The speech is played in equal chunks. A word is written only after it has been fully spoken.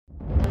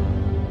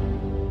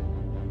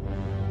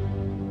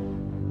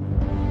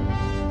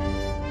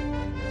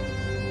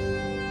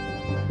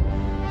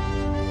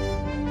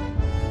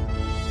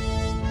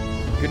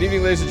Good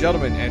evening, ladies and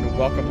gentlemen, and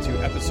welcome to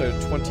episode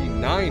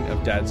 29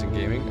 of Dads and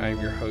Gaming. I am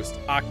your host,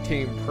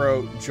 Octane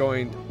Pro,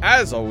 joined,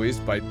 as always,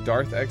 by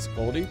Darth X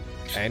Goldie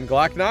and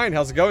Glock9.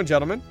 How's it going,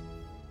 gentlemen?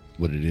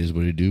 What it is,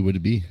 what it do, what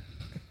it be.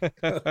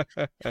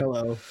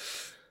 Hello.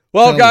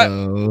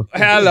 Well,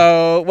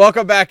 hello.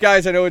 Welcome back,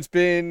 guys. I know it's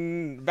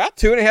been about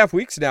 2.5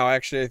 weeks now,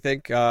 actually, I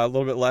think. A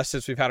little bit less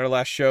since we've had our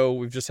last show.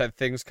 We've just had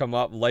things come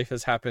up. Life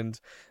has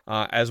happened,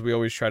 as we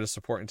always try to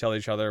support and tell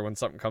each other when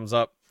something comes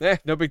up.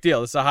 No big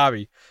deal. This is a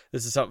hobby.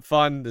 This is something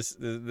fun. This,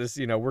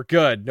 we're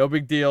good. No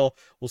big deal.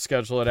 We'll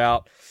schedule it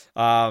out.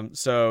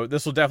 So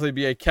this will definitely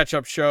be a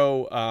catch-up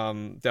show,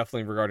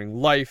 definitely regarding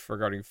life,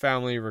 regarding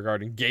family,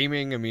 regarding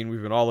gaming. I mean,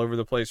 we've been all over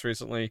the place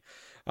recently.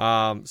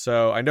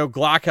 So I know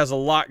Glock has a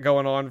lot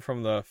going on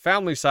from the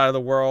family side of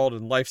the world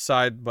and life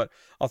side, but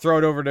I'll throw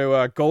it over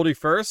to Goldie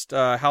first.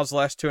 How's the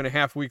last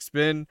 2.5 weeks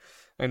been?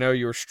 I know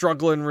you were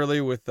struggling really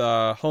with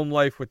home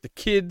life with the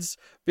kids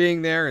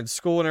being there and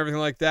school and everything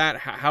like that.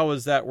 How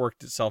has that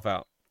worked itself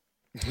out?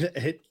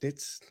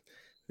 It's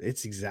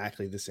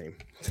exactly the same.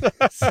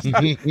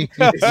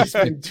 It's just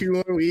been 2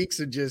 more weeks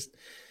of just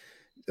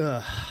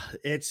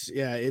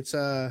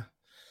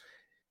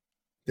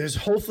there's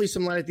hopefully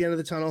some light at the end of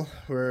the tunnel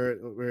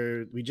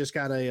where we just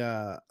got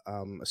a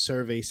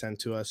survey sent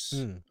to us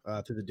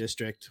to the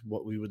district,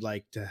 what we would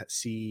like to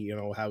see,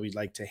 how we'd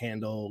like to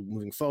handle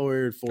moving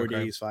forward, 4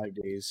 days, 5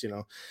 days,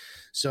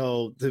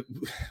 So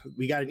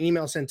we got an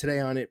email sent today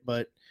on it,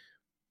 but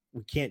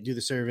we can't do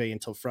the survey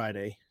until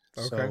Friday.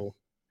 Okay. So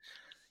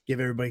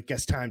give everybody, I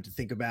guess, time to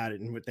think about it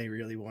and what they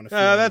really want to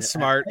feel. That's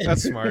smart.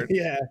 That's smart.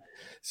 Yeah.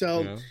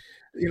 So,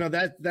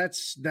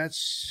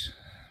 that's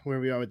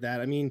where we are with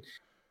that. I mean,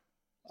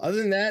 other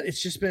than that,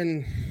 it's just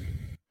been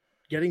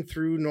getting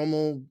through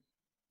normal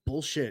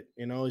bullshit.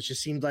 It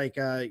just seemed like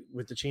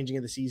with the changing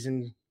of the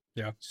season,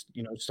 it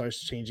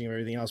starts changing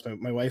everything else.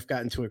 My wife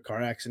got into a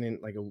car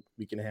accident like a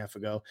week and a half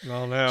ago.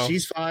 Oh no,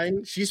 she's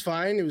fine.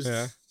 It was,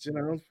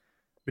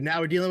 but now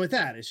we're dealing with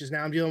that. It's just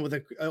now I'm dealing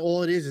with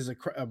all it is a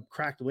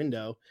cracked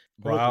window,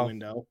 broken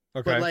window.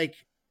 Okay, but like.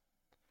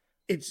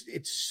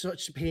 It's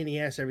such a pain in the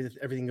ass,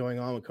 everything going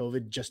on with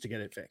COVID just to get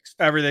it fixed.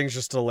 Everything's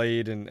just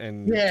delayed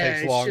and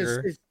takes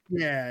longer.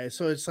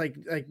 So it's like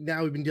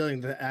now we've been dealing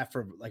with that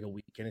for like a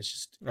week, and it's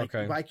just like,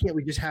 why can't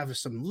we just have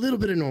some little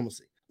bit of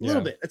normalcy? A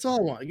little bit. That's all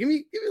I want. Give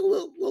me a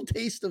little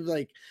taste of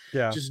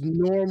just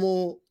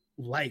normal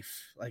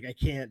life. Like I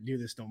can't do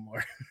this no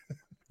more.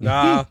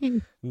 Nah,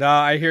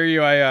 I hear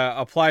you. I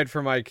applied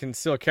for my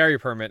concealed carry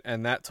permit,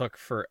 and that took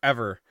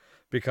forever.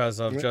 Because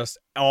of just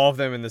all of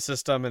them in the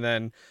system. And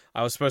then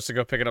I was supposed to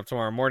go pick it up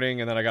tomorrow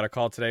morning. And then I got a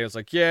call today. It was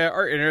like,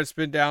 our internet's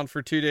been down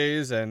for 2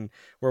 days and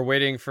we're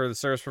waiting for the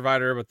service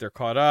provider, but they're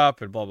caught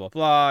up and blah, blah,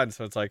 blah. And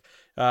so it's like,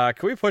 can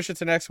we push it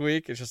to next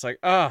week? It's just like,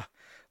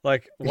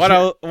 what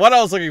I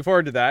was looking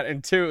forward to that.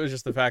 And two, it was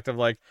just the fact of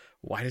like,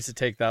 why does it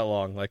take that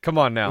long? Like, come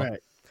on now. Right.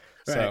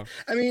 So,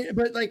 I mean,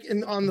 but like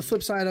on the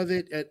flip side of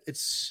it,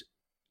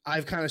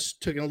 I've kind of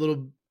taken a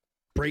little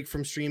break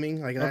from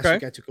streaming. Like last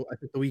week I took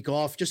the week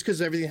off just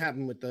because everything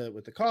happened with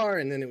the car,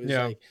 and then it was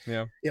I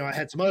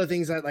had some other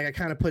things that like I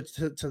kind of put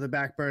to the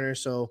back burner.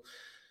 So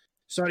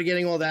started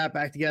getting all that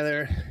back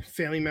together.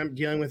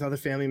 Dealing with other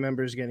family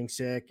members getting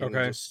sick, and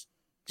just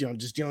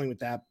dealing with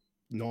that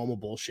normal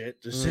bullshit.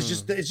 It's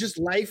just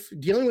life.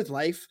 Dealing with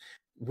life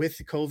with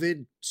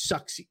COVID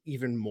sucks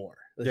even more.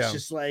 It's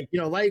just like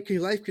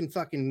life can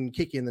fucking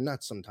kick you in the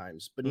nuts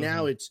sometimes. But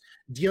now it's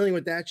dealing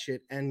with that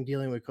shit and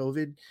dealing with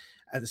COVID.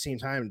 At the same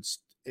time,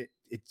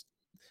 it's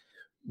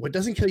what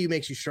doesn't kill you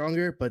makes you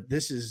stronger, but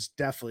this is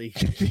definitely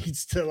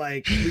needs to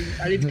I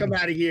need to come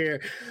out of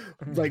here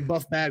like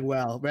Buff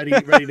Bagwell, ready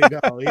to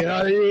go. You know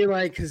what I mean?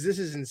 Like, because this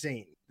is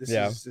insane. This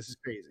is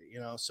crazy.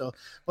 So,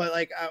 but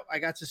like I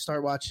got to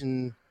start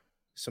watching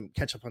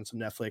catch up on some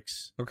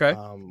Netflix. Okay.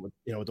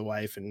 With the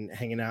wife and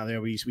hanging out there.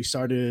 We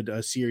started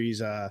a series,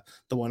 The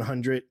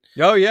 100.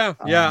 Oh yeah,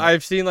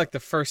 I've seen like the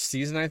first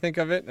season, I think,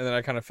 of it, and then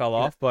I kind of fell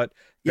off. But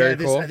very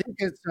cool. I think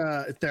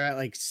they're at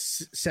like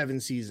 7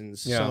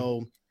 seasons. Yeah.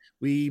 So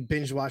we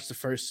binge watched the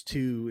first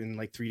 2 in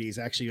like 3 days.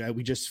 Actually,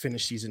 we just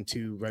finished season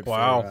 2 right before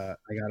I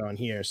got on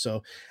here.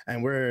 So,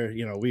 and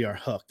we are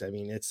hooked. I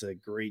mean, it's a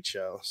great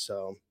show.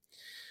 So,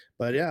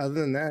 but yeah, other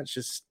than that,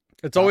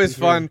 it's always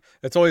fun.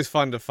 It's always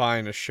fun to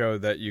find a show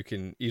that you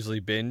can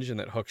easily binge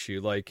and that hooks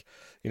you. Like,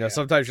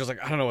 sometimes you're just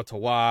like, I don't know what to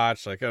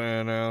watch. Like, I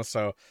don't know.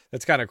 So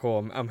it's kind of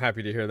cool. I'm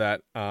happy to hear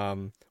that.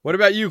 What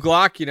about you,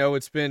 Glock?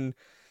 It's been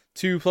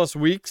 2+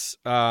 weeks.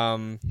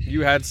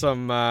 You had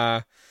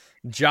some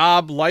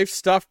job life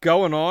stuff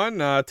going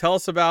on. Tell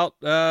us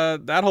about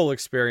that whole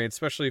experience,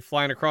 especially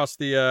flying across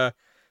the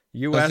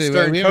U.S.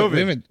 during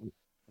COVID.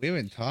 We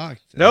haven't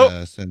talked.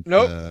 Since.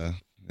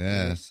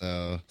 Yeah.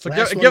 So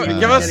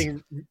give us.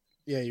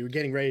 Yeah, you were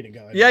getting ready to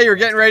go. Yeah, you were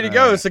getting ready to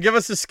go. So give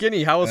us a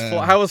skinny. How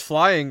was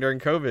flying during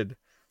COVID?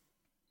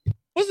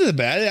 Wasn't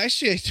bad.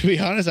 Actually, to be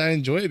honest, I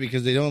enjoy it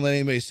because they don't let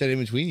anybody sit in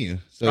between you.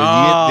 So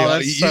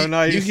that's so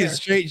nice. You can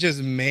straight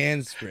just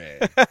man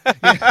spread.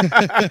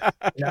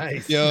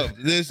 Nice.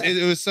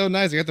 It was so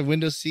nice. I got the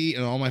window seat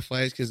and all my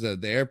flights because the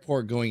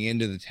airport going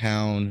into the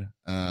town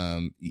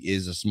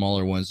is a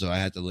smaller one, so I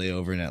had to lay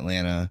over in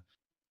Atlanta.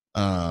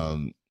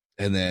 And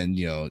then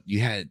you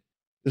had.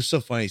 It was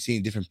so funny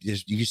seeing different.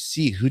 You could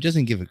see who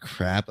doesn't give a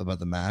crap about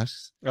the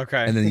masks.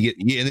 Okay. And then you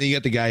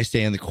get the guy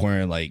staying in the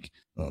corner like,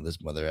 oh,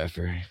 this mother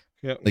effer.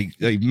 Yep.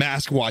 Like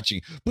mask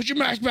watching. Put your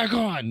mask back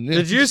on.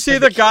 Did you see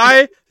the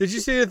guy? Did you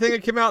see the thing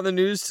that came out in the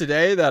news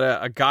today that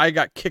a guy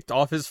got kicked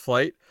off his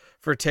flight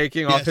for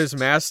taking off his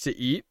mask to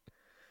eat?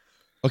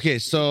 Okay,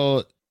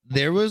 so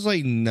there was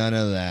like none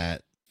of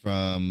that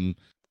from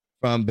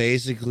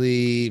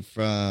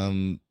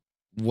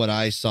what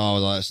I saw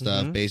with a lot of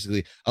stuff. Mm-hmm.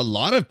 Basically, a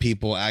lot of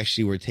people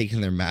actually were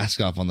taking their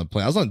mask off on the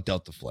plane. I was on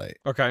Delta flight.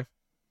 Okay.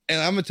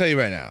 And I'm gonna tell you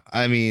right now.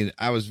 I mean,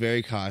 I was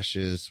very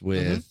cautious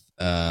with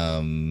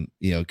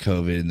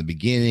COVID in the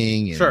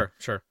beginning. And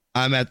Sure.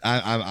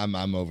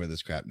 I'm over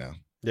this crap now.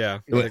 Yeah.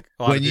 It's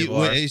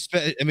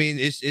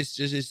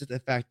just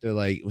the fact that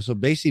like, so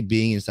basically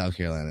being in South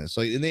Carolina,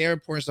 so in the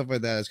airport and stuff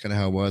like that, that's kind of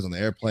how it was on the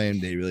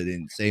airplane. They really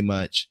didn't say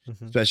much,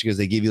 especially because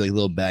they give you like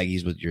little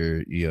baggies with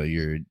your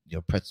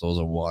pretzels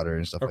or water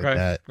and stuff like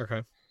that.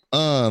 Okay.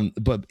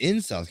 But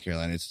in South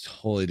Carolina, it's a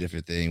totally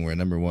different thing. Where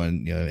number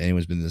one,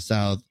 anyone's been to the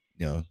South,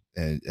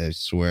 and I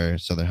swear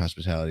Southern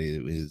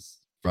hospitality is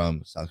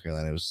from South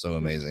Carolina. It was so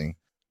amazing.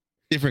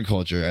 Different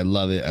culture. I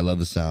love it. I love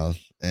the South.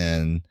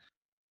 And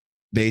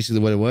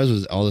basically what it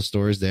was all the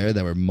stores there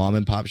that were mom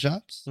and pop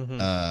shops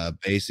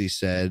basically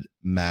said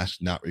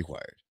mask not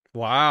required.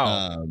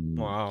 Wow.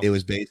 Wow. It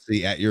was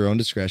basically at your own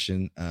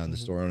discretion. The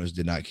store owners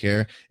did not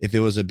care. If it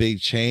was a big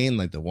chain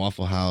like the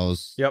Waffle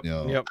House,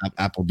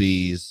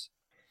 Applebee's,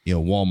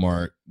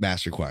 Walmart,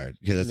 mask required,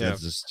 because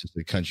that's just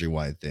a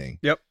countrywide thing.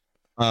 Yep.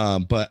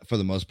 But for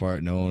the most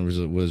part, no one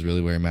was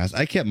really wearing masks.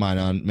 I kept mine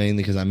on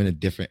mainly because I'm in a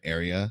different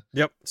area.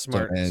 Yep.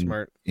 Smart.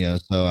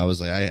 So I was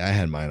like, I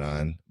had mine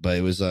on, but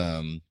it was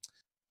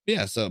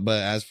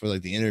but as for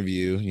like the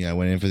interview, I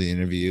went in for the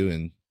interview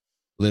and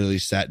literally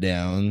sat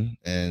down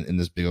and in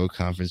this big old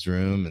conference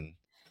room, and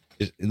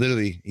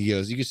literally he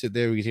goes, you can sit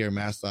there, we can take our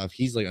masks off.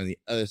 He's like on the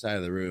other side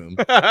of the room.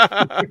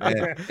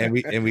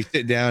 and we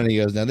sit down and he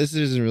goes, now this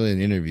isn't really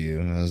an interview.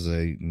 And I was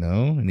like,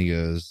 no. And he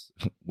goes,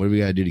 what do we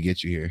gotta do to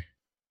get you here?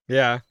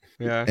 Yeah.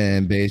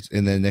 And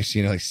then next thing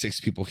you know, like 6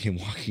 people came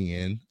walking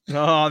in.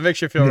 Oh, it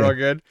makes you feel real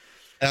good.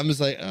 I'm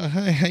just like, oh,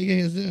 hi, how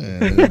you guys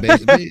doing?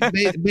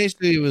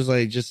 Basically, it was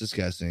like just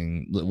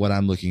discussing what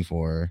I'm looking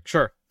for.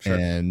 Sure.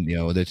 And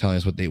they're telling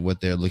us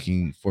what they're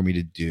looking for me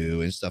to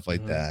do and stuff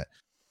like that.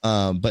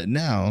 But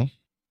now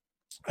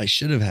I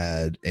should have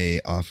had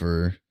an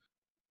offer.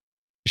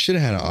 I should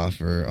have had an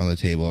offer on the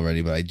table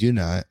already, but I do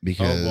not,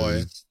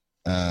 because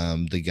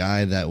the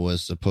guy that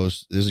was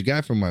there's a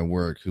guy from my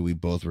work who we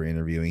both were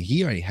interviewing.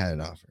 He already had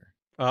an offer.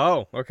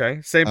 Oh,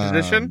 okay. Same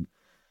position?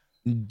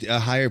 A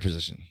higher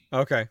position.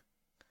 Okay.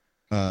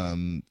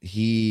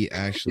 He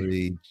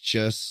actually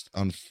just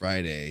on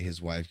Friday,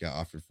 his wife got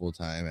offered full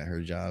time at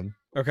her job.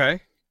 Okay.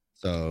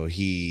 So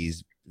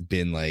he's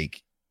been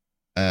like,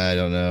 I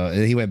don't know.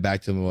 And he went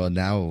back to him. Well,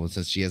 now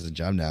since she has a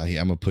job now, I'm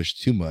gonna push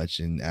too much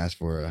and ask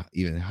for a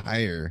even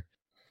higher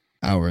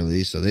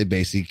hourly. So they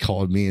basically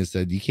called me and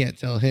said, you can't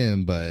tell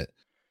him, but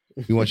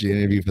we want you to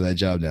interview for that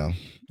job now.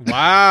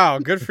 Wow,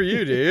 good for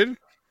you, dude.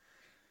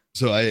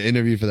 So I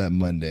interviewed for that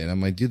Monday, and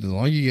I'm like, dude, the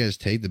longer you guys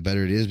take, the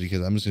better it is,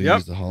 because I'm just gonna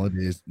use the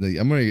holidays. Like,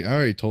 I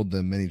already told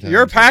them many times.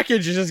 Your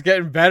package is just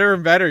getting better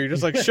and better. You're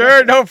just like,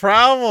 sure, no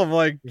problem.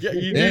 Like,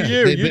 you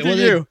do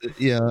you.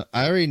 Yeah,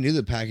 I already knew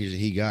the package that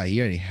he got. He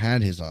already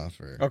had his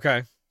offer.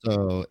 Okay.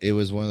 So it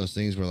was one of those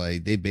things where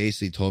like they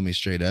basically told me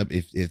straight up,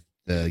 if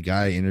the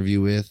guy I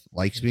interview with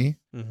likes me,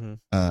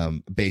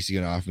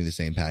 basically gonna offer me the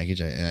same package.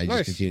 And I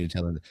just continue to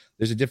tell him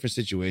there's a different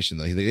situation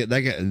though.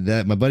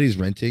 That my buddy's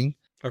renting.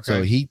 Okay.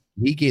 So he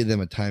gave them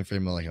a time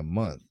frame of like a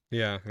month.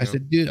 Yeah. I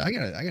said, dude, I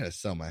gotta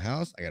sell my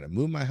house. I gotta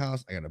move my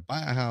house. I gotta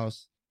buy a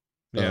house.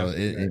 So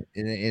it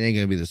ain't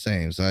gonna be the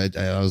same. So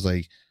I was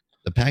like,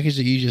 the package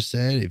that you just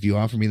said, if you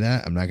offer me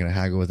that, I'm not gonna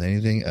haggle with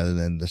anything other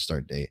than the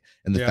start date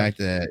and the fact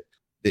that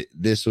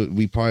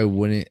we probably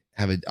wouldn't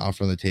have an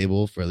offer on the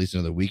table for at least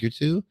another week or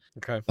two.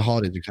 Okay. The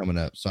holidays are coming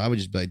up, so I would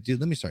just be like, dude,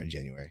 let me start in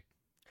January.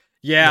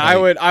 Yeah,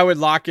 I would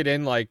lock it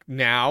in like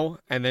now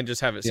and then just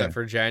have it set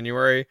for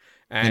January.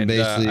 And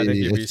basically, I think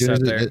you'd be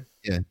set there.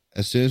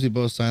 As soon as we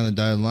both sign the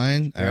dotted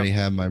line, I already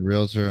have my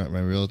realtor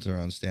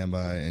on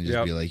standby, and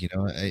just be like, you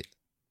know what, hey,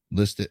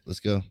 list it, let's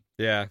go.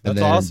 Yeah, that's and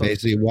then awesome.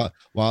 Basically,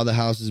 while the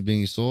house is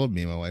being sold,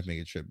 me and my wife make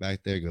a trip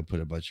back there, go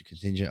put a bunch of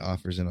contingent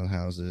offers in on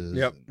houses.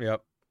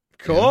 Yep.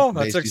 Cool.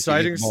 That's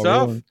exciting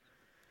stuff. Rolling.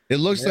 It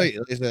looks like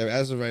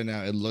as of right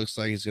now, it looks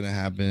like it's gonna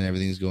happen.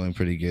 Everything's going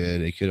pretty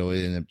good. It could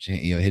always end up,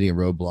 hitting a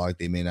roadblock.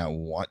 They may not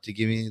want to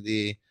give me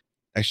the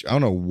extra. I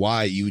don't know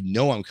why.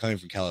 I'm coming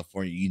from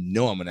California.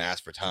 I'm gonna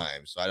ask for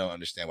time, so I don't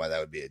understand why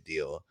that would be a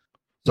deal.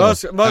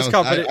 So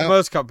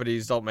most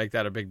companies don't make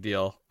that a big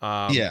deal.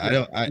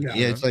 Yeah,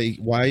 it's like,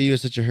 why are you in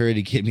such a hurry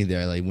to get me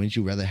there? Like, wouldn't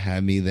you rather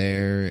have me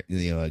there,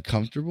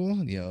 comfortable?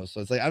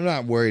 So it's like, I'm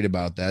not worried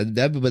about that.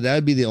 But that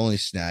would be the only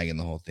snag in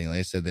the whole thing. Like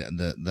I said,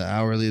 the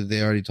hourly,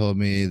 they already told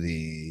me,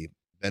 the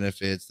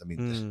benefits. I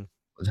mean,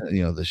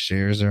 the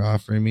shares they're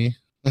offering me.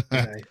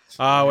 Yeah.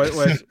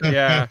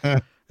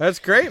 That's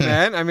great,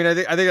 man. I mean, I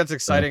think that's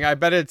exciting. I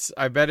bet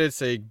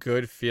it's a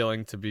good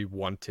feeling to be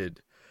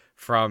wanted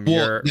from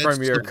your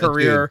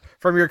career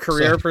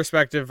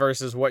perspective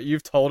versus what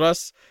you've told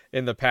us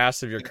in the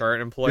past of your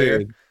current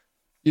employer.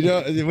 Dude,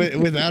 I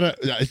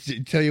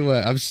tell you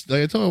what, I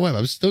told my wife,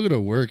 I'm still gonna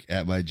work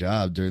at my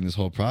job during this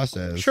whole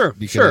process. Sure,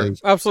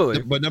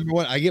 absolutely. But number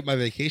one, I get my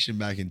vacation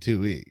back in 2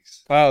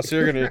 weeks. Wow, so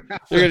you're gonna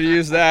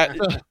use that?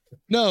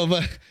 No,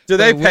 but do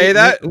they pay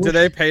that? Do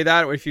they pay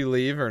that if you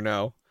leave or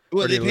no?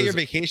 Well, they pay your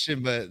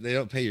vacation, but they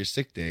don't pay your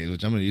sick days,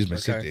 which I'm going to use my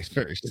sick days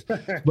first.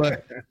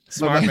 But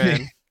smart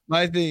man.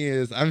 My thing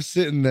is, I'm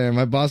sitting there.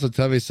 My boss will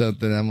tell me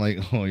something. I'm like,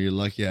 "Oh, you're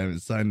lucky I haven't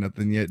signed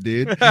nothing yet,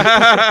 dude."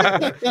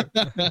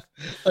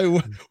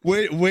 Like,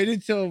 wait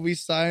until we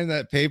sign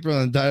that paper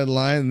on the dotted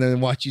line, and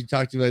then watch you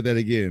talk to me like that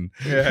again.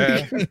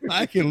 Yeah,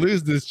 I can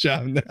lose this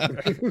job now.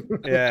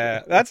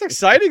 Yeah, that's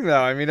exciting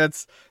though. I mean,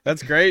 that's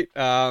great.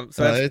 So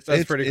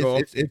that's pretty cool.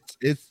 It's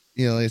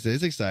like I said,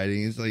 it's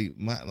exciting. It's like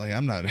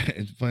I'm not.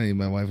 It's funny.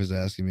 My wife was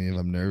asking me if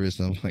I'm nervous.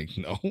 I'm like,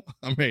 no,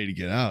 I'm ready to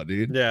get out,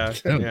 dude. Yeah,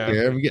 I don't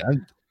care.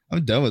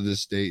 I'm done with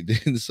this state.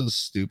 It's so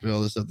stupid, all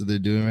the stuff that they're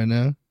doing right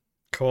now.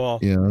 Cool.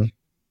 Good.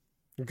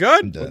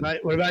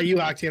 What about you,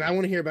 Octane? I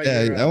want to hear about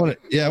you. I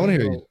want to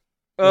hear you.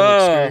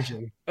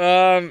 Excursion.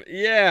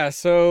 Yeah.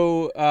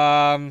 So,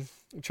 I'm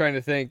trying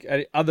to think.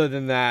 Other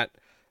than that,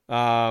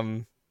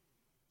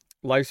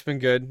 life's been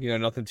good.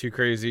 Nothing too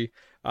crazy.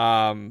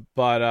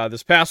 But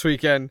this past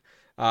weekend,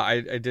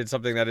 I did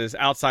something that is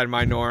outside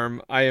my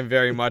norm. I am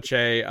very much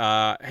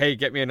a hey,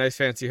 get me a nice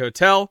fancy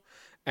hotel,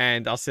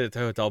 and I'll sit at the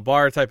hotel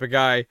bar type of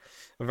guy,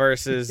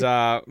 versus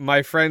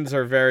my friends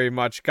are very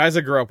much guys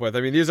I grew up with.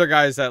 I mean, these are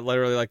guys that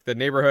literally, like, the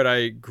neighborhood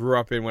I grew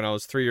up in when I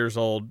was 3 years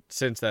old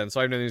since then.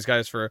 So I've known these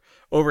guys for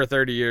over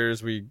 30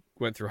 years. We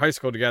went through high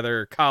school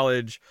together,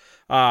 college.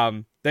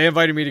 They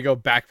invited me to go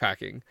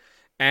backpacking.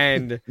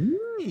 And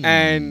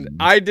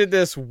I did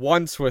this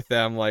once with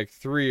them like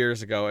 3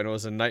 years ago, and it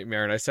was a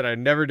nightmare. And I said I'd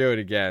never do it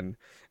again.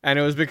 And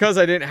it was because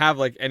I didn't have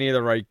like any of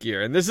the right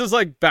gear. And this is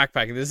like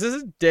backpacking. This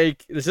isn't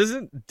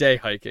day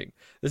hiking.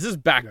 This is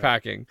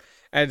backpacking. Yeah.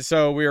 And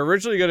so we were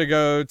originally going to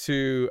go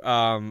to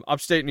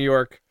upstate New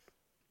York,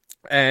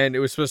 and it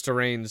was supposed to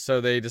rain.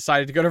 So they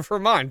decided to go to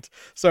Vermont.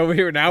 So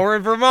we're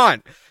in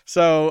Vermont.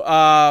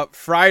 So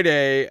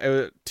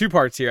Friday, 2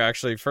 parts here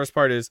actually. First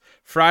part is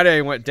Friday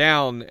I went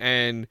down,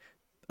 and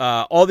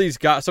some of these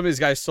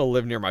guys still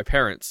live near my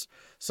parents.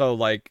 So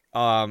like,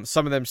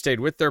 some of them stayed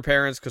with their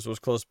parents because it was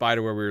close by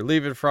to where we were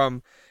leaving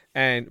from.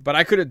 But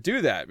I couldn't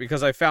do that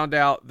because I found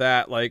out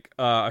that like,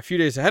 a few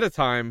days ahead of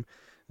time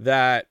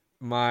that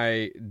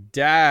my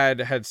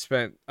dad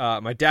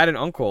and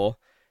uncle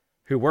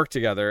who worked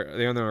together,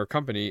 they own their own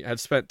company, had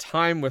spent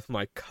time with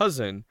my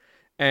cousin,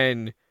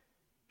 and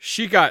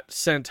she got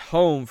sent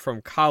home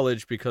from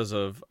college because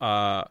of,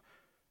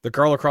 the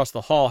girl across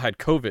the hall had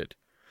COVID.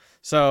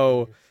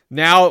 So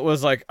now it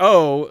was like,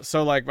 so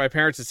like my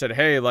parents had said,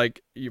 hey,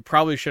 like, you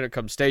probably shouldn't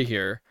come stay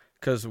here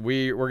because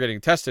we're getting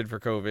tested for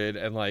COVID,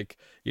 and like,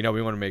 we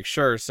want to make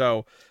sure.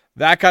 So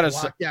that kind of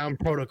lockdown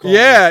protocol.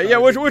 Yeah,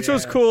 which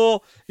was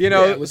cool.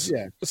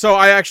 So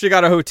I actually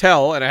got a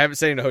hotel, and I haven't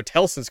stayed in a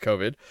hotel since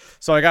COVID.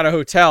 So I got a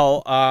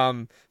hotel.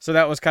 So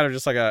that was kind of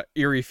just like a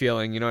eerie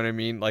feeling, you know what I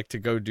mean? Like to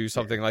go do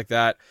something like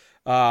that.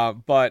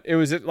 But it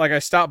was like I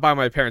stopped by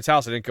my parents'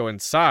 house. I didn't go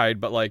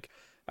inside, but like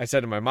I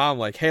said to my mom,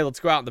 like, hey, let's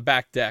go out in the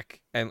back deck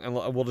and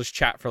we'll just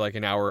chat for like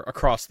an hour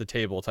across the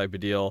table type of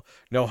deal.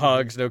 No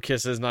hugs, no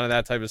kisses, none of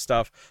that type of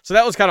stuff. So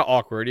that was kind of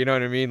awkward. You know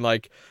what I mean?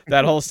 Like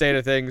that whole state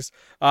of things.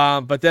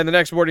 But then the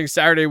next morning,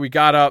 Saturday, we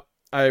got up,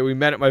 we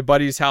met at my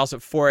buddy's house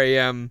at 4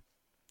 a.m.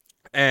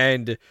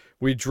 and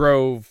we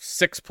drove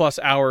 6+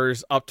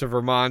 hours up to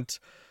Vermont,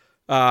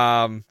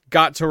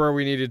 got to where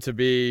we needed to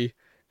be.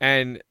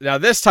 And now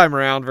this time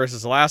around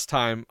versus last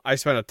time, I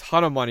spent a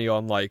ton of money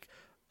on like,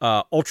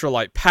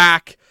 ultralight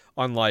pack,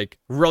 on like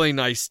really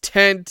nice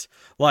tent,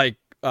 like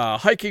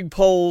hiking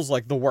poles,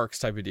 like the works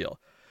type of deal.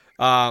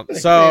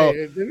 So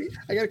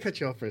I gotta cut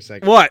you off for a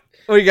second. What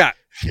do you got?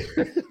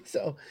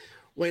 So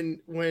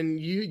when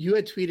you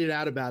had tweeted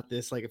out about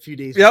this like a few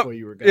days before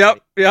you were going, yep.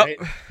 Right?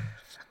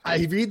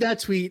 I read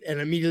that tweet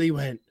and immediately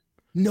went,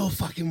 no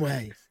fucking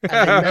way.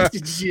 And I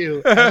messaged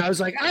you, and I was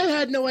like, I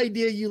had no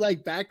idea you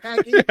like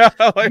backpacking.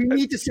 You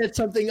need to set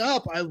something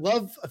up.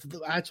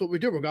 That's what we're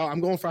doing. I'm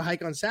going for a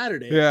hike on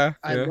Saturday. Yeah,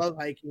 I love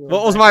hiking.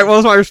 What was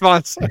my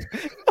response?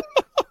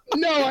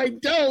 No, I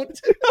don't.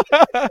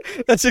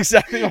 That's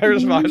exactly my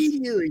response.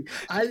 Immediately,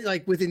 I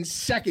like within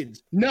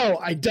seconds. No,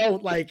 I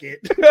don't like it.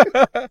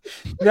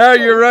 No,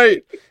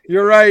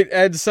 you're right.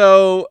 And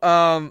so,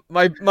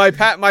 my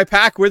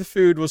pack with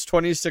food was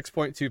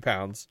 26.2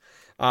 pounds.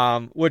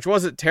 Which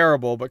wasn't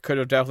terrible, but could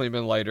have definitely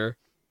been lighter.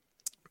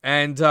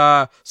 And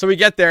so we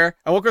get there.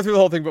 I won't go through the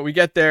whole thing, but we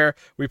get there.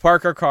 We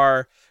park our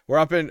car. We're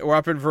up in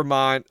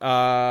Vermont,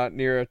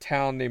 near a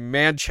town named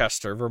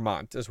Manchester,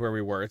 Vermont, is where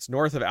we were. It's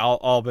north of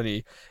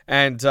Albany,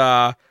 and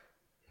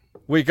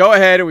we go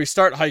ahead and we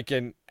start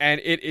hiking, and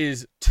it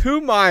is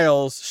 2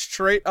 miles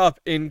straight up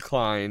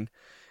incline.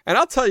 And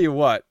I'll tell you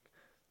what,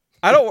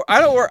 I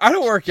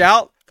don't work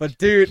out, but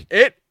dude,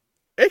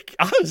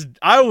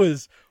 I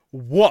was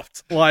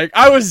whooped. Like,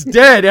 I was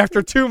dead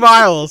after 2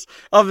 miles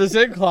of this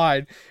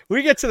incline.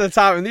 We get to the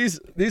top, and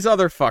these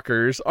other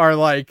fuckers are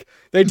like,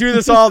 they do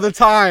this all the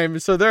time.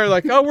 So they're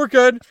like, oh, we're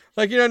good.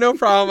 Like, no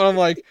problem. And I'm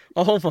like,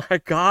 oh my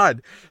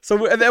God.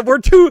 So and then we're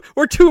 2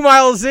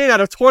 miles in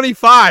out of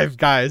 25,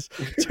 guys.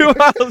 2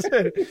 miles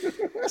in.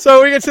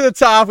 So we get to the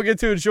top. We get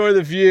to enjoy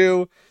the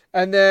view.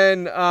 And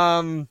then,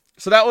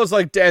 so that was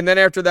like, and then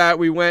after that,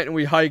 we went and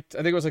we hiked. I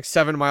think it was like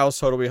 7 miles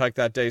total we hiked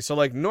that day. So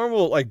like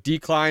normal, like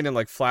decline and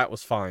like flat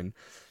was fine.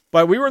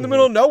 But we were in the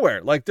middle of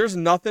nowhere. Like there's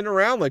nothing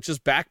around, like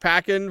just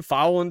backpacking,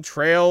 following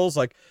trails,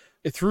 like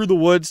through the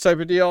woods type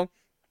of deal.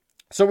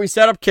 So we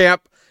set up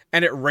camp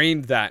and it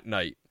rained that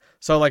night.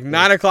 So like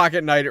 9 o'clock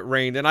at night, it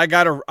rained, and I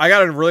got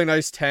a really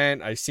nice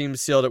tent. I seam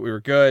sealed it. We were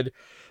good.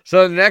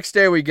 So the next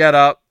day we get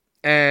up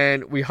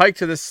and we hike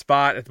to this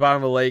spot at the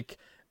bottom of the lake.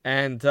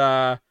 And,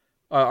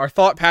 our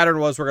thought pattern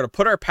was we're going to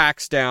put our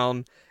packs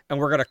down and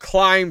we're going to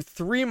climb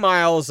 3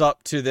 miles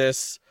up to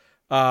this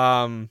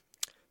fire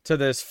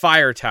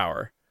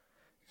tower.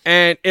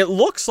 And it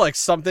looks like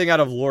something out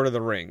of Lord of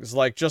the Rings,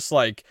 like just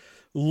like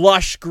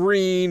lush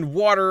green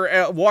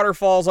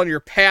waterfalls on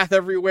your path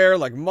everywhere,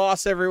 like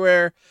moss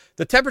everywhere.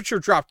 The temperature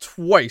dropped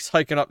twice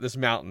hiking up this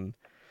mountain.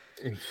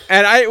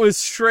 And I was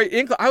straight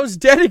incline. I was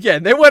dead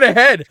again. They went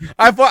ahead.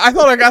 I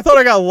thought I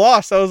got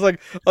lost. I was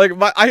like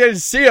I didn't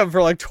see them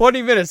for like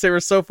 20 minutes. They were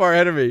so far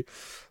ahead of me.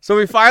 So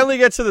we finally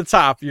get to the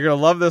top. You're gonna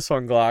love this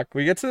one, Glock.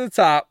 We get to the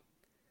top.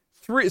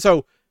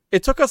 So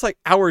it took us like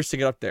hours to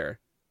get up there.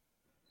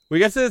 We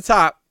get to the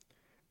top,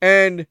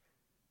 and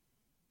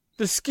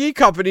the ski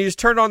companies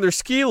turned on their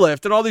ski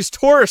lift, and all these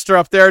tourists are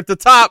up there at the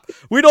top.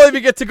 We don't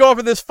even get to go up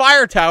in this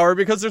fire tower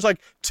because there's like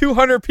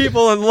 200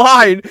 people in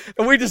line,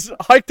 and we just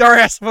hiked our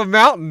ass up a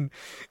mountain.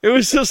 It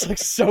was just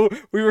like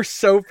we were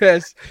so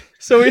pissed.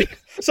 I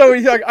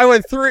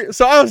went 3,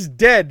 so I was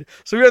dead.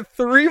 So we went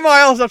 3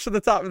 miles up to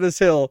the top of this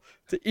hill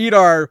to eat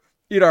our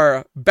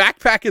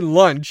backpacking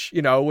lunch,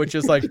 which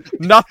is like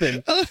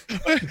nothing.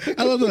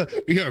 I love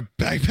that we are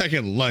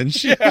backpacking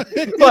lunch. Yeah,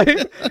 like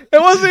it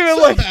wasn't even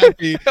so like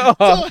happy. So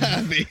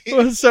happy.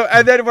 So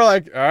and then we're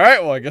like, all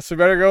right, well, I guess we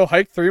better go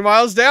hike 3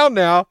 miles down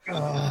now.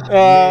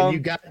 Man, you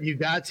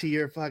got to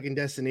your fucking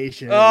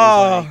destination.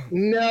 Like,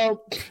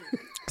 nope.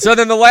 So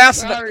then the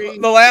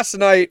last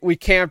night we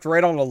camped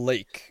right on a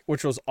lake,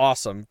 which was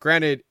awesome.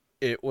 Granted,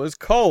 it was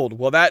cold.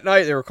 Well, that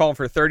night they were calling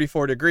for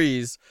 34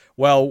 degrees.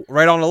 Well,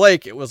 right on the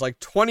lake, it was like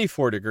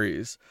 24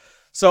 degrees.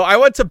 So I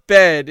went to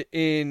bed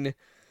in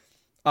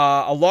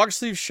a long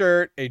sleeve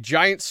shirt, a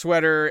giant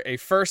sweater, a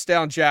first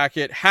down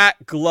jacket,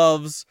 hat,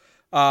 gloves,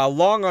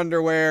 long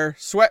underwear,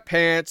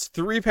 sweatpants,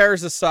 3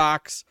 pairs of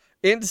socks,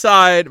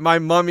 inside my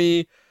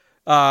mummy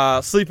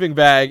sleeping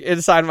bag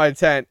inside my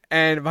tent.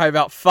 And by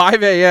about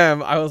 5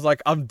 a.m., I was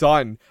like, I'm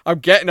done. I'm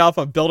getting up.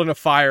 I'm building a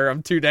fire.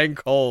 I'm too dang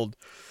cold.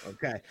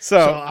 Okay.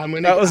 So I'm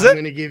going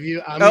to give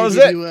you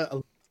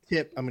a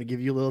tip. I'm going to give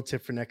you a little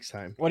tip for next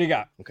time. What do you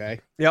got? Okay.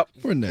 Yep.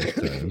 For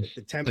next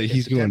time.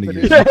 He's going to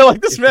get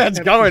like this man's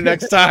going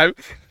next time.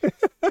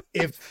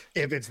 If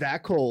it's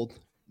that cold,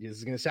 this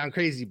is going to sound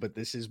crazy, but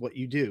this is what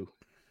you do.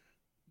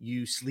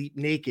 You sleep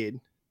naked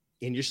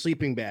in your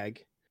sleeping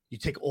bag. You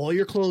take all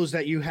your clothes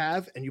that you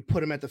have and you put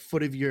them at the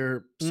foot of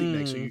your sleeping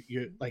bag. So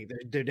you're like,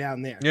 they're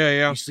down there.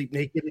 Yeah. You sleep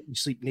naked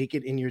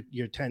in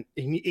your tent,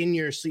 in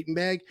your sleeping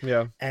bag.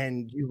 Yeah.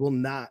 And you will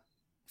not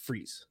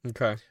freeze.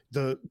 Okay.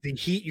 The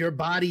heat, your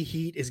body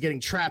heat is getting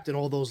trapped in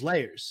all those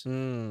layers.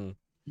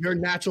 Your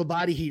natural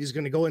body heat is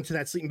going to go into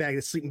that sleeping bag.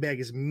 The sleeping bag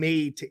is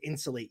made to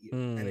insulate you,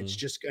 and it's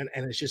just going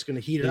to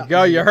heat it up.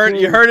 Go. You heard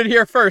it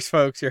here first,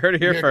 folks. You heard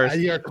it here first.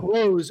 Your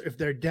clothes, if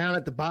they're down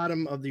at the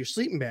bottom of your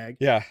sleeping bag,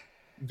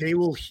 they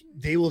will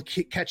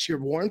catch your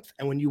warmth,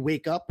 and when you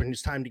wake up and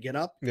it's time to get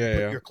up, put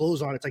your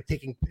clothes on. It's like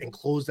taking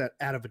clothes that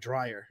out of a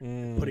dryer,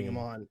 putting them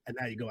on, and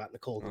now you go out in the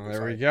cold. There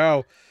we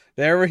go.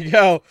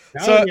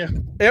 So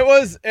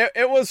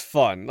it was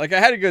fun. Like, I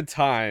had a good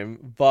time,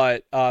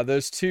 but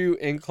those 2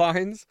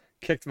 inclines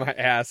kicked my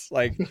ass.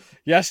 Like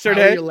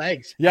yesterday. How are your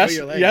legs?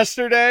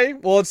 Yesterday.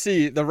 Well, let's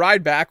see. The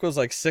ride back was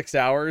like 6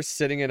 hours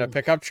sitting in a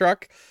pickup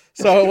truck.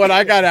 So when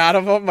I got out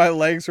of them, my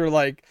legs were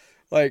like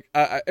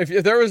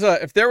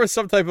if there was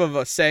some type of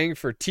a saying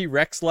for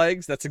T-Rex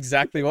legs, that's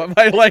exactly what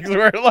my legs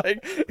were like.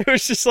 It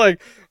was just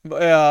like,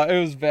 yeah, it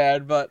was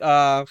bad, but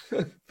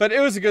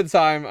it was a good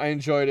time. I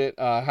enjoyed it.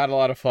 Had a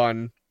lot of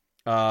fun.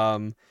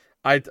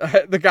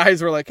 The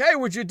guys were like, "Hey,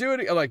 would you do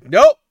it?" I'm like,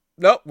 "Nope.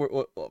 nope.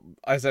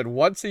 I said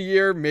once a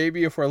year,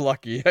 maybe if we're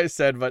lucky. I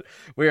said, but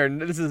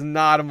this is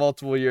not a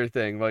multiple year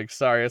thing. Like,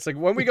 sorry. It's like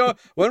when we go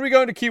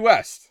into Key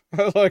West.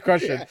 That's the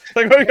question. Yeah.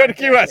 Like when we go to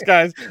Key West,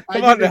 guys.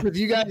 Come on now. With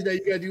you guys, that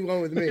you gotta do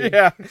one with me.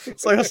 Yeah.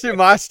 It's like, let's do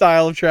my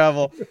style of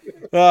travel.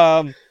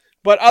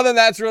 But other than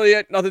that, that's really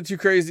it. Nothing too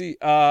crazy.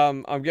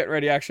 I'm getting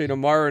ready actually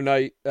tomorrow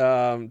night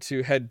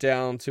to head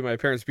down to my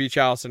parents' beach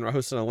house, and we're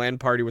hosting a LAN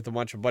party with a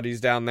bunch of buddies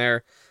down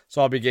there.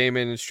 So I'll be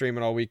gaming and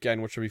streaming all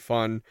weekend, which will be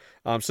fun.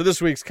 So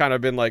this week's kind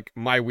of been like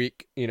my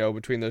week,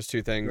 between those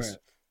two things.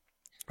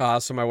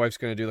 Right. So my wife's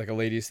going to do like a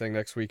ladies thing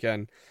next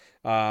weekend.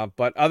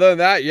 But other than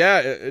that,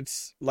 yeah,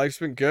 life's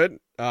been good.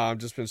 I've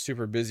just been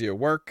super busy at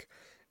work.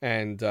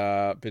 And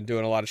been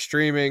doing a lot of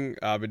streaming.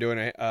 Been doing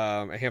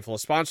a handful of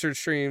sponsored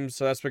streams,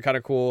 so that's been kind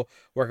of cool.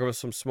 Working with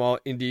some small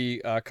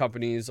indie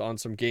companies on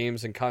some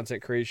games and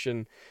content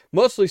creation,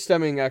 mostly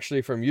stemming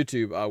actually from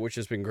YouTube, which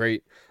has been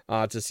great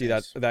to see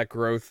that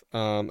growth.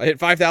 I hit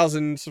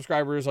 5,000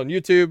 subscribers on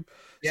YouTube,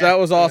 so that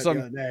was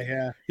awesome.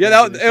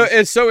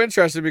 It's so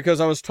interesting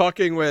because I was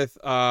talking with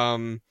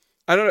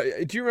I don't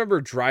know. Do you remember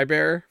Dry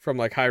Bear from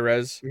like High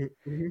Res?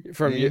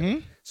 From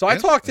you? So I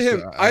talked to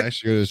him. I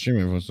actually go to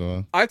streaming once in a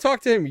while. I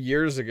talked to him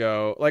years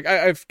ago. Like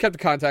I've kept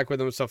contact with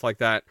him and stuff like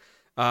that.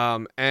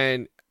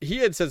 And he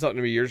had said something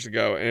to me years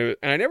ago, and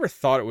I never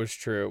thought it was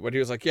true. But he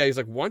was like, "Yeah." He's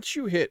like, "Once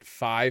you hit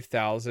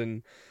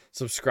 5,000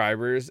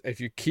 subscribers, if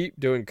you keep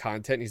doing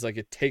content, he's like,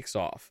 it takes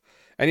off."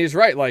 And he's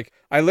right. Like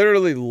I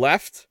literally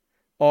left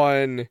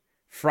on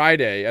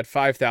Friday at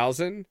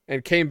 5,000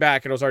 and came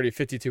back and it was already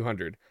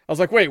 5,200. I was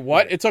like, wait,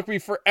 what? It took me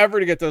forever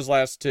to get those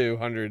last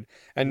 200.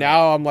 And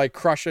now I'm like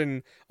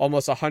crushing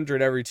almost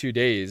 100 every 2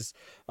 days.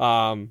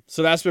 So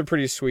that's been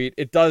pretty sweet.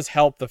 It does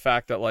help the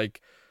fact that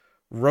like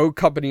Rogue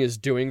Company is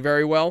doing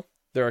very well.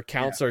 Their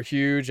accounts are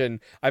huge,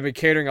 and I've been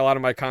catering a lot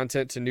of my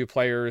content to new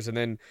players. And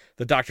then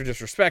the Dr.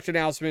 Disrespect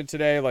announcement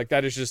today, like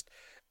that is just,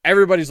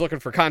 everybody's looking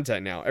for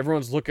content now.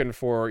 Everyone's looking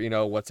for,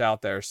 what's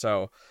out there.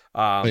 So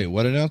wait,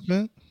 what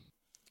announcement?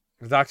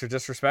 The Dr.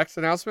 Disrespect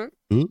announcement?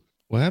 Ooh,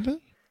 what happened?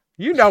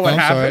 You know what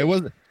happened.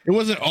 Sorry, it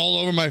wasn't all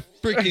over my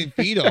freaking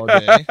feed all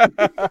day.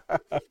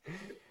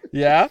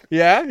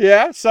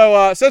 Yeah.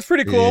 So it's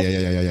pretty cool.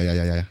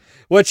 Yeah.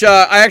 Which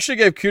I actually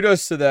gave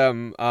kudos to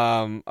them.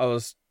 I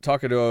was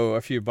talking to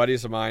a few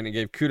buddies of mine and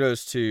gave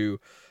kudos to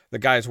the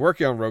guys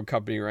working on Rogue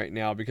Company right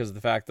now because of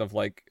the fact of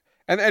like,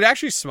 and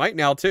actually Smite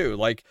now too.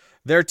 Like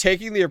they're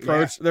taking the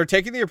approach. Yeah. They're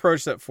taking the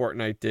approach that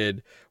Fortnite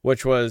did,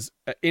 which was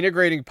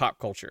integrating pop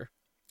culture.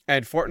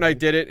 And Fortnite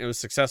did it. It was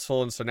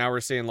successful. And so now we're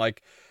seeing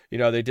like,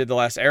 they did The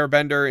Last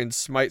Airbender in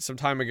Smite some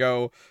time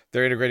ago.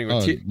 They're integrating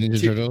with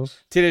Teenage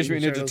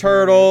Mutant Ninja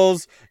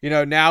Turtles.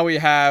 Now we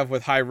have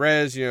with High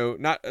Res,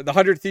 not the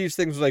 100 Thieves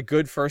things was like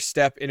good first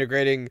step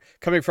integrating,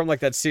 coming from like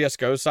that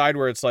CSGO side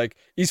where it's like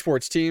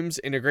esports teams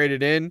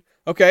integrated in.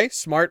 Okay,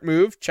 smart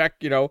move.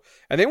 Check, and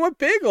they went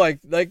big. Like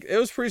it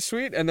was pretty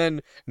sweet. And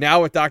then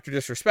now with Dr.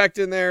 Disrespect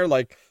in there,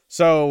 like,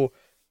 so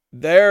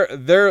they're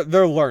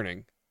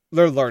learning.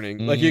 They're learning.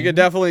 Mm-hmm. Like you can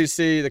definitely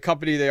see the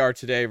company they are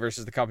today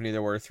versus the company they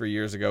were 3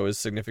 years ago is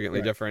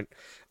significantly different.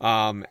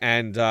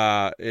 And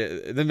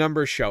the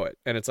numbers show it.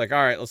 And it's like,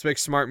 all right, let's make a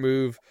smart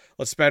move.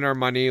 Let's spend our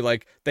money.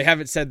 Like they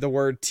haven't said the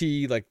word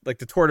T, like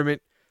the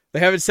tournament. They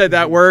haven't said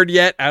that word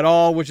yet at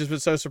all, which has been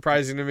so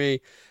surprising to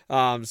me.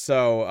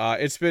 So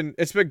it's been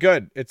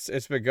good.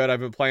 It's been good.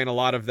 I've been playing a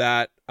lot of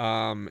that.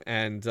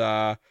 And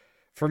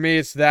for me,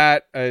 it's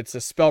that. It's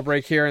a spell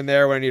break here and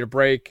there when I need a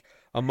break.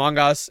 Among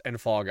Us and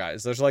Fall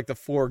Guys. Those are like the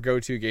 4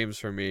 go-to games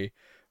for me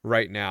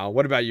right now.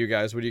 What about you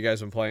guys? What have you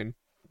guys been playing?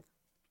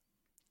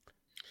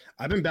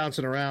 I've been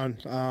bouncing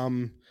around.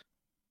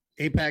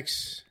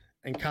 Apex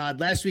and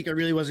COD. Last week I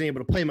really wasn't able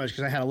to play much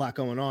because I had a lot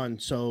going on.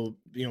 So,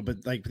 but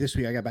like this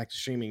week I got back to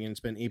streaming and it's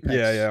been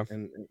Apex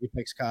and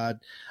Apex COD.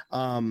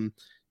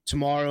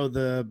 Tomorrow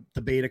the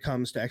beta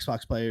comes to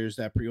Xbox players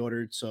that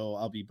pre-ordered, so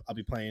I'll be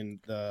playing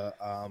the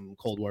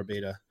Cold War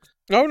beta.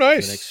 Oh,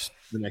 nice.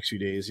 The next few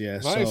days, yeah.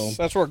 Nice. So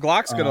that's where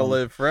Glock's gonna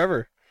live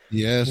forever.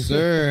 Yes,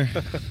 sir.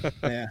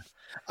 Yeah,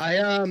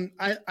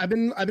 I've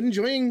been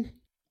enjoying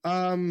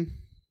Modern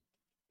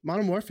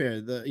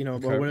Warfare.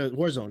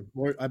 Warzone.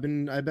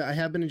 I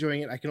have been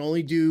enjoying it. I can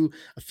only do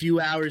a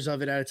few hours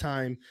of it at a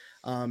time.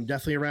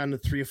 Definitely around the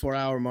 3 or 4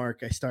 hour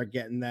mark, I start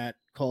getting that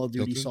Call of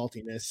Duty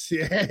saltiness.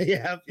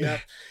 Yeah.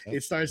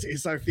 It starts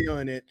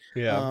feeling it.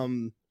 Yeah.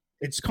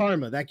 It's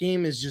karma. That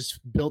game is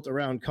just built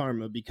around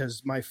karma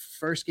because my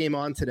first game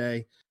on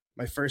today,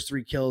 my first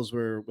 3 kills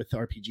were with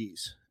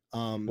RPGs.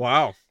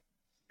 Wow.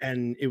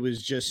 And it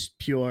was just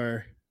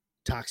pure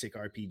toxic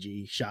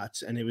RPG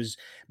shots. And it was,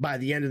 by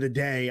the end of the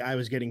day, I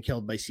was getting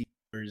killed by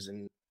Seekers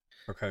and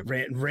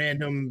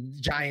random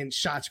giant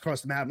shots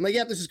across the map. I'm like,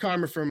 yeah, this is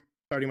karma from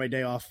starting my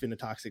day off in a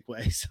toxic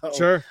way. So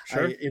sure.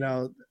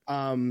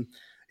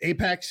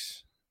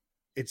 Apex,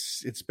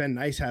 it's been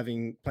nice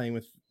playing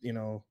with,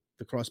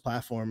 the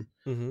cross-platform,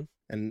 mm-hmm.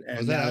 and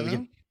now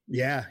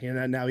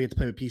now we get to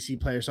play with PC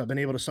players. So I've been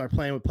able to start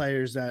playing with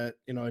players that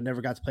I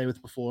never got to play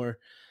with before.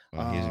 He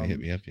hasn't hit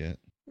me up yet.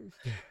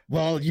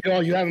 Well, you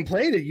haven't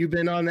played it. You've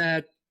been on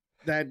that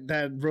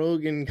that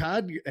Rogue and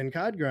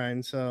COD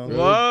grind.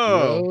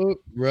 So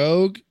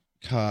Rogue,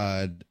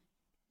 COD,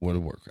 World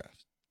of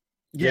Warcraft.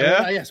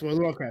 Yeah. Yes, World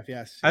of Warcraft.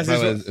 Yes.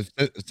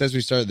 Since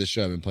we started the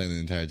show, I've been playing the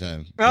entire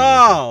time.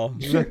 Oh,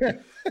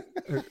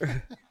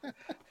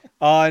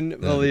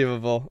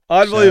 unbelievable!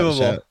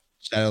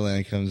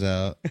 Shadowland comes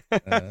out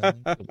a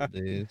couple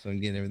days, so I'm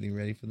getting everything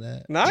ready for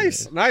that.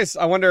 Nice.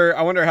 I wonder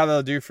how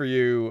they'll do for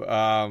you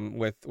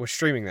with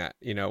streaming that.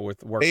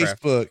 With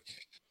Warcraft.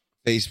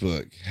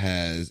 Facebook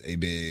has a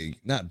big,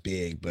 not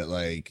big, but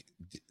like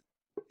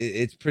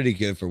it's pretty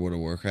good for World of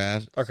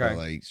Warcraft. Okay. So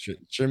like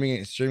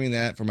streaming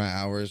that for my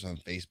hours on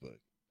Facebook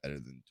better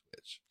than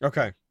Twitch.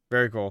 Okay.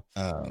 Very cool.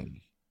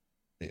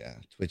 Yeah,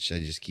 Twitch I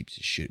just keep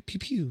to shoot pew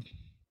pew.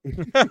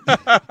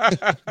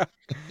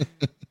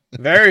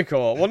 Very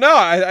cool. Well, no,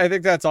 I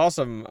think that's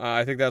awesome.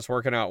 I think that's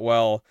working out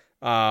well.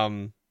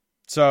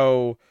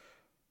 So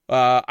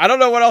I don't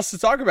know what else to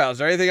talk about. Is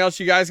there anything else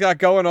you guys got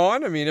going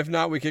on? I mean, if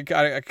not, we could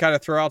kind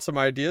of throw out some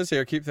ideas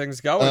here, keep things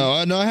going.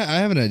 Oh no, I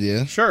have an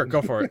idea. Sure,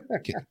 go for it.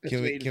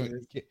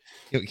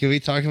 Can we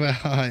talk about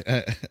how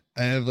I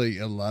have like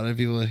a lot of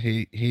people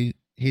hating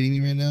me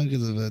right now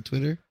because of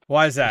Twitter?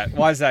 Why is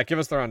that? Give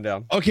us the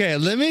rundown. Okay,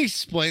 let me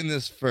explain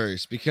this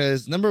first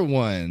because number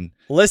one,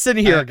 listen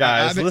here,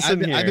 guys.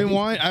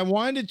 I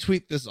wanted to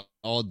tweet this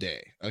all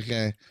day.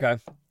 Okay.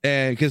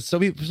 And because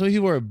some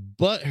people are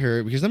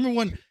butthurt because number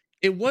one,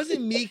 it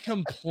wasn't me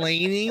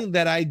complaining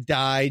that I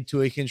died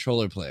to a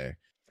controller player.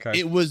 Okay.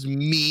 It was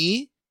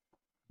me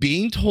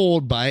being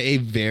told by a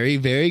very,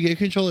 very good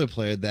controller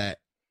player that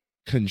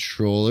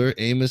controller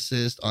aim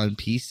assist on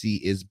PC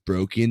is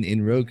broken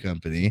in Rogue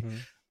Company. Mm-hmm.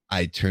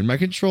 I turn my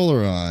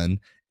controller on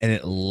and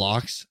it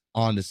locks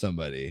onto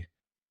somebody.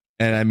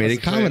 And I made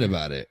a comment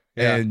about it.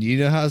 Yeah. And you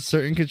know how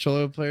certain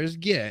controller players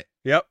get.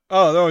 Yep.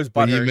 Oh, they're always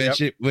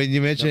butthurt. When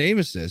you mention aim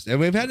assist. And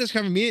we've had this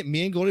conversation.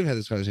 Me and Goldie have had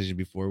this conversation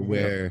before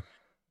where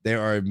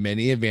there are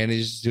many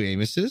advantages to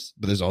aim assist,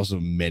 but there's also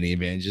many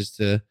advantages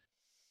to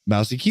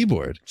mouse and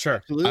keyboard.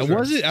 Sure.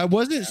 I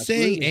wasn't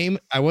saying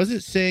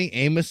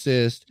aim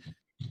assist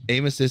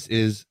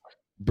is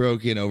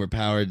broken,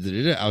 overpowered.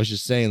 I was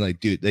just saying, like,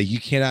 dude, like you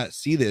cannot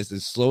see this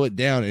and slow it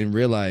down and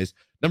realize,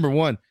 number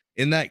one,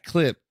 in that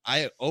clip,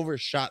 I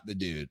overshot the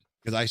dude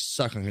because I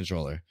suck on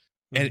controller.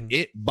 Mm-hmm. And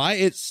it by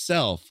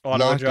itself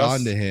locked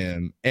onto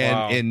him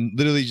and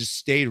literally just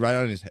stayed right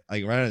on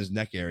his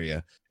neck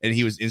area, and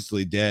he was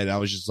instantly dead. I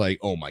was just like,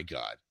 oh my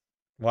god,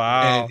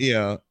 wow.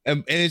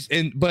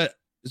 And but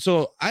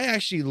so I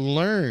actually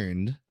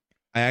learned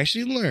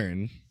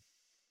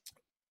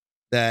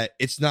that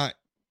it's not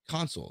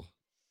console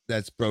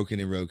that's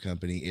broken in Rogue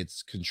Company,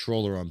 it's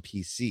controller on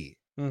PC.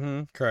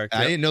 Mm-hmm. Correct.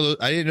 I didn't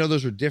know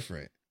those were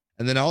different.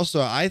 And then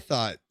also I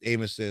thought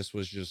aim assist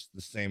was just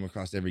the same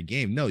across every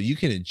game. No, you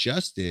can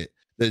adjust it.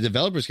 The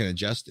developers can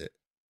adjust it.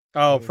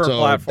 Oh, per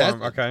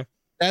platform. Okay.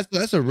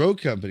 That's a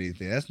Rogue Company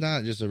thing. That's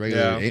not just a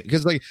regular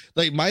because like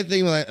my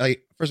thing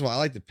like first of all, I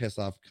like to piss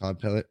off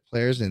COD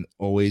players and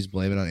always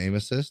blame it on aim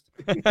assist.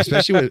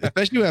 especially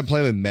when I'm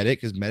playing with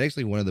Medic, because Medic's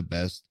like one of the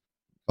best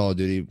Call of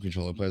Duty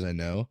controller players I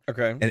know.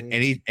 Okay.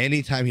 And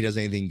anytime he does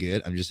anything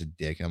good, I'm just a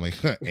dick. I'm like,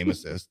 aim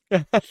assist.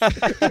 And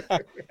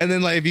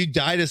then like if you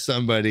die to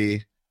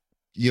somebody,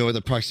 with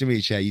the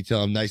proximity chat, you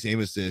tell them nice aim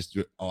assist.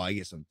 Oh, I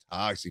get some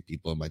toxic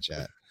people in my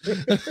chat.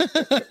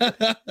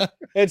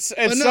 It's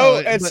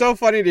so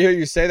funny to hear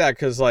you say that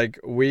because like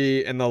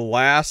we in the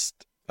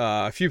last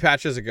a few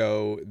patches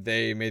ago,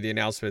 they made the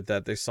announcement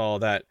that they saw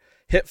that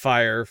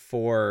Hipfire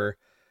for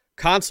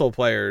console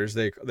players,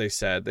 they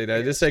said they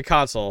didn't say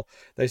console.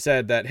 They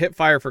said that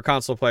Hipfire for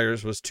console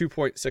players was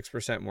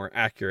 2.6% more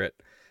accurate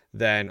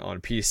than on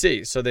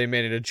PC. So they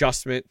made an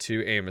adjustment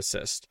to aim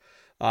assist.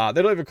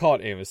 They don't even call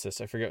it aim assist.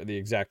 I forget the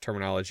exact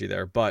terminology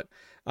there, but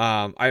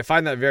I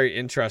find that very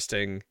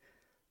interesting.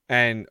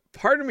 And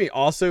part of me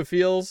also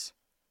feels,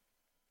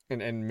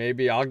 and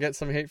maybe I'll get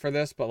some hate for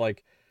this, but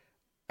like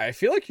I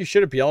feel like you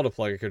shouldn't be able to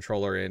plug a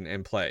controller in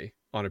and play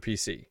on a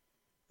PC.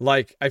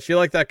 Like, I feel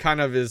like that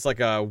kind of is like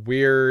a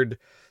weird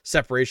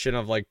separation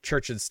of like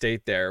church and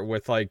state there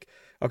with like,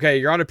 okay,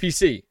 you're on a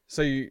PC.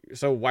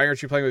 So why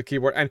aren't you playing with a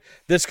keyboard? And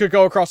this could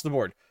go across the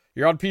board.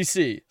 You're on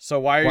PC. So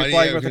why are you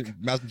playing with a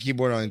mouse and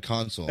keyboard on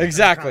console?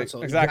 Exactly.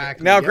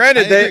 Now,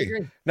 granted,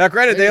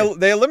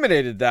 they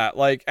eliminated that.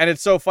 Like, and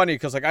it's so funny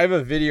because like I have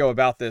a video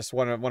about this.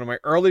 One of my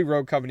early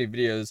Rogue Company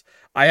videos,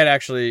 I had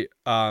actually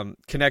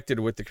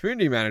connected with the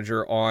community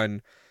manager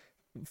on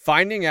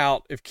finding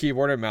out if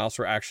keyboard and mouse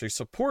were actually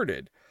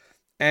supported.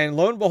 And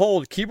lo and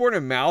behold, keyboard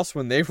and mouse,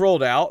 when they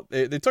rolled out,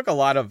 they took a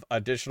lot of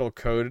additional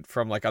code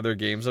from like other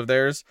games of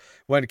theirs.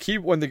 When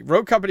the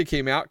Rogue Company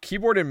came out,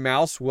 keyboard and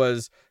mouse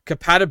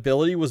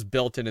compatibility was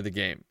built into the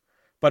game,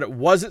 but it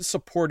wasn't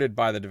supported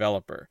by the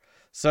developer.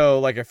 So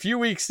like a few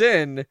weeks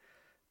in,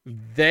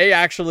 they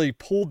actually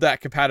pulled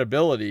that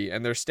compatibility,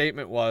 and their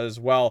statement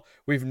was, well,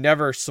 we've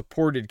never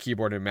supported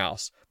keyboard and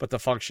mouse, but the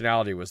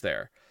functionality was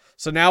there.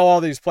 So now all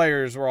these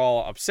players were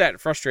all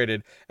upset,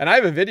 frustrated, and I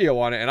have a video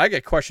on it, and I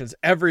get questions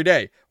every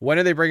day. When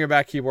are they bringing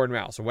back keyboard and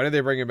mouse? When are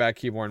they bringing back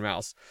keyboard and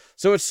mouse?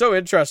 So it's so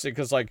interesting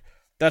because, like,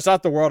 that's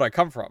not the world I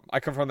come from. I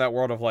come from that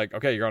world of like,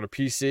 okay, you're on a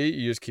PC, you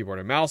use keyboard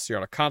and mouse. You're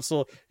on a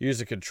console, you use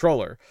a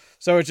controller.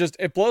 So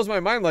it blows my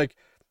mind. Like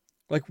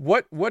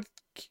what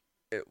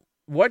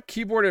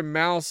keyboard and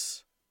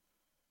mouse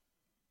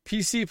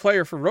PC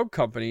player for Rogue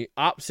Company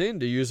opts in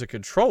to use a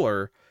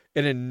controller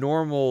in a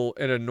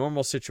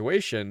normal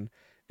situation,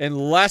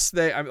 unless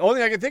the only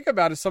thing I can think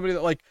about is somebody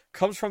that like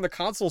comes from the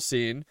console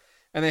scene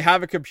and they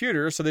have a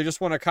computer, so they just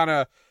want to kind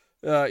of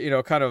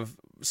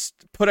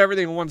put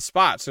everything in one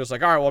spot. So it's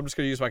like, all right, well, I'm just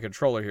going to use my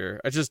controller here.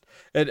 I'm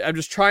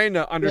just trying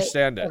to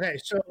understand it.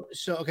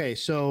 Okay,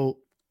 so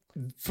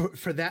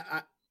for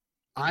that,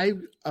 I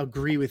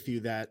agree with you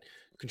that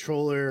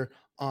controller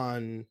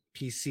on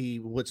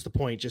PC, what's the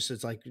point? Just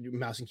it's like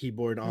mouse and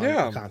keyboard on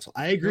the console.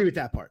 I agree with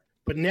that part.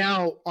 But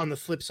now on the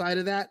flip side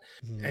of that,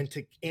 and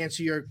to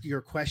answer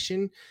your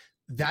question,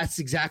 that's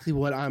exactly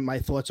what my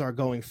thoughts are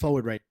going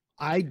forward. Right,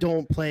 I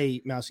don't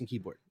play mouse and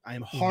keyboard. I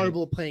am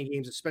horrible at playing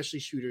games, especially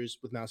shooters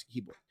with mouse and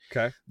keyboard.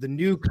 Okay, the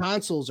new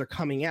consoles are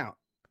coming out,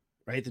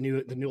 right?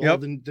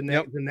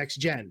 The next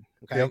gen.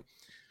 Okay,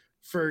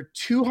 for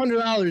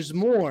 $200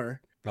 more,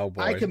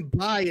 I can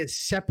buy a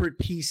separate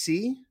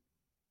PC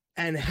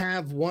and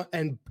have one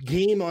and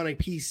game on a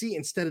PC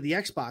instead of the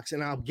Xbox,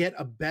 and I'll get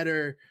a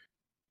better.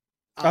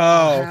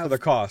 For the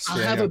cost, I'll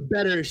have a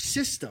better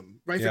system,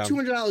 right? For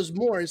 $200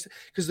 more,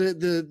 because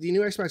the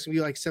new Xbox can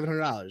be like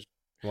 $700.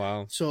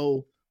 Wow!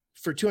 So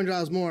for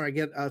 $200 more, I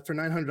get for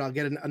 $900, I'll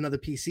get another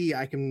PC.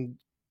 I can,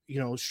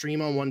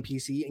 stream on one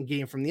PC and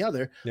game from the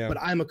other. Yeah.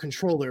 But I'm a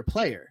controller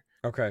player.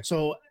 Okay.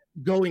 So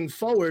going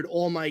forward,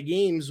 all my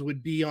games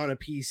would be on a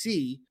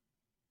PC,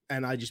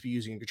 and I'd just be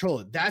using a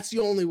controller. That's the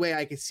only way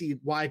I could see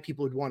why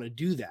people would want to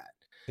do that.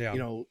 Yeah.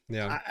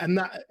 I'm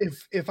not.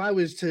 If I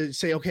was to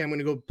say, okay, I'm going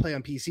to go play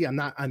on PC, I'm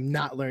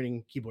not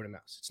learning keyboard and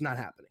mouse. It's not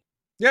happening.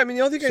 Yeah, I mean,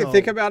 the only thing I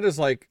think about is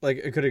like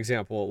a good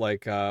example.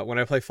 Like when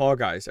I play Fall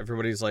Guys,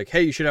 everybody's like,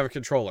 "Hey, you should have a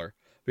controller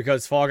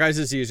because Fall Guys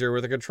is easier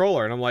with a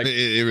controller." And I'm like,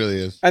 "It really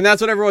is." And that's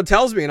what everyone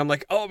tells me. And I'm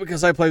like, "Oh,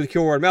 because I play with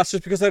keyboard and mouse,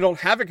 just because I don't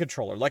have a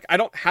controller. Like I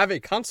don't have a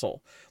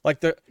console.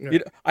 Like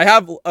I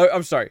have.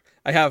 I'm sorry,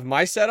 I have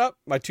my setup,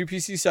 my 2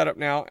 PC setup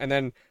now, and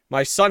then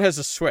my son has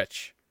a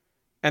Switch.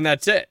 And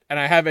that's it. And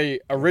I have a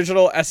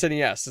original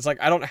SNES. It's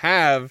like I don't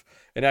have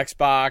an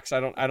Xbox. I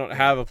don't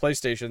have a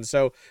PlayStation.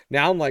 So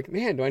now I'm like,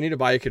 man, do I need to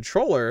buy a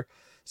controller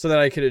so that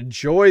I can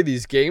enjoy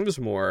these games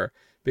more?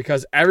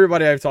 Because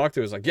everybody I've talked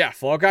to is like, yeah,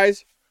 Fall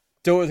Guys,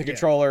 do it with a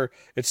controller.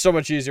 It's so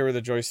much easier with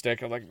a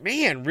joystick. I'm like,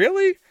 man,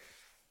 really?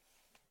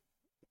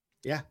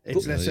 Yeah,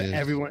 that's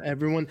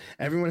everyone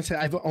said.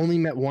 I've only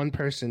met one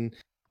person,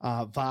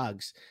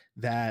 Vogs,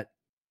 that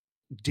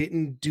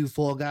didn't do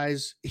Fall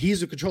Guys.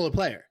 He's a controller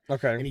player.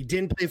 Okay. And he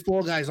didn't play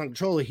Fall Guys on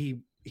controller. He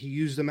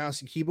used the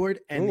mouse and keyboard,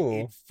 and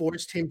it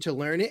forced him to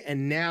learn it.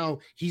 And now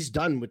he's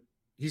done with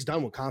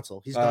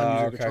console. He's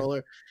done using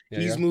controller. Yeah,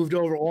 he's moved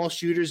over all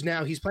shooters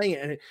now. He's playing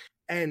it.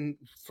 And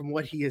from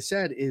what he has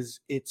said is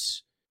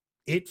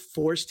it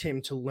forced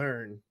him to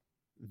learn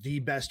the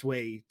best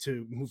way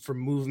to move for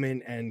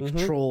movement and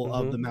control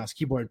of the mouse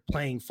keyboard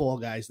playing Fall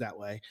Guys that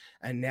way.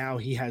 And now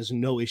he has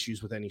no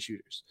issues with any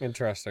shooters.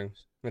 Interesting.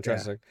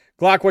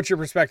 Glock, what's your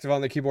perspective on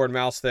the keyboard and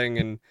mouse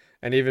thing,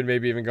 and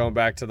even going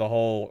back to the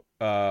whole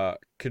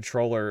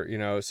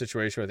controller,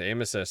 situation with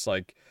aim assist?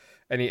 Like,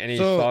 any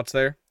thoughts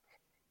there?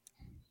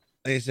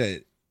 Like I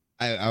said,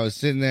 I was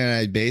sitting there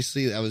and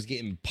I was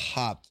getting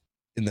popped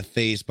in the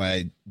face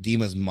by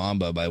Dima's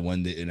Mamba by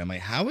one day, and I'm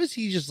like, how is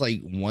he just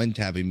like one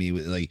tapping me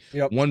with like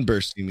one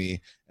bursting me?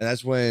 And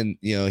that's when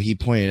he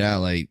pointed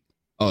out like,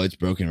 oh, it's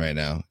broken right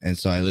now. And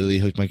so I literally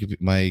hooked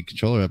my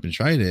controller up and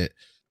tried it.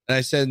 And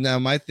I said, now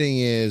my thing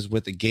is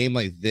with a game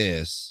like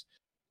this,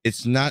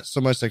 it's not so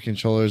much that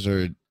controllers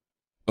are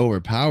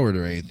overpowered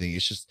or anything.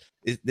 It's just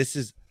this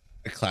is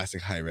a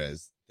classic high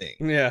res thing.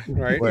 Yeah,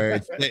 right.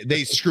 Where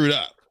they screwed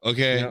up.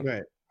 Okay, yeah.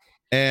 Right.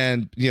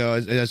 And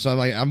so I'm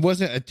like, I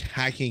wasn't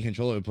attacking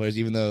controller players,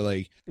 even though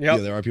like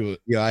there are people.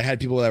 I had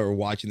people that were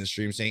watching the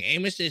stream saying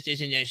aim assist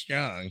isn't that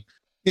strong.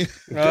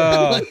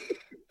 And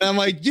I'm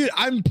like, dude,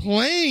 I'm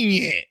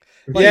playing it.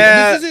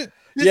 Like,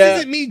 This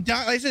isn't me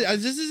dying. Like I said,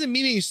 this isn't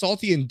me being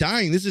salty and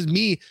dying. This is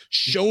me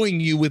showing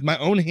you with my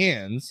own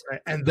hands.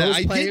 Right. And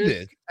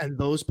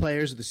those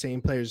players are the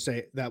same players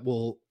that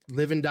will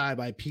live and die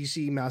by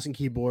PC, mouse, and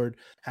keyboard.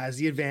 Has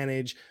the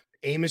advantage.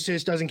 Aim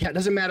assist doesn't count.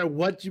 Doesn't matter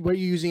what you're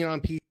using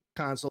on PC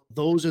console.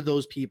 Those are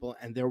those people,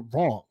 and they're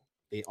wrong.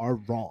 They are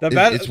wrong.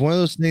 It's one of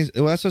those things.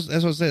 Well, that's what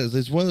I said.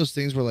 It's one of those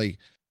things where, like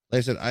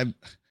I said,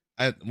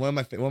 one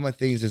of my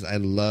things is I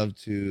love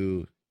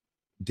to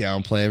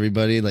downplay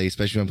everybody, like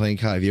especially when I'm playing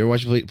COD. If you ever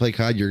watch me play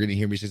COD, you're gonna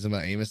hear me say something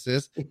about aim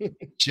assist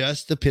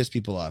just to piss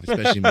people off,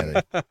 especially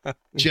melee,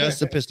 just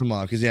to piss them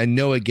off because I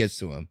know it gets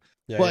to them.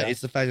 But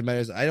it's the fact that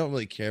matters. I don't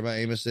really care about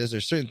aim assist.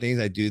 There's certain things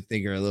I do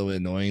think are a little bit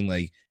annoying,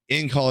 like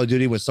in Call of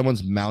Duty when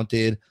someone's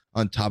mounted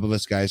on top of a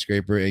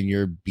skyscraper and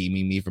you're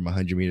beaming me from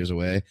 100 meters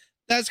away.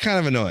 That's kind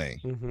of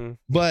annoying.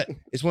 But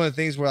it's one of the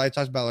things where I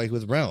talked about, like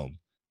with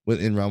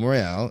in Realm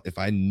Royale, if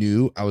I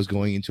knew I was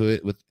going into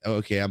it with,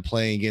 okay, I'm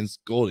playing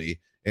against Goldie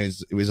and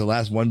it was the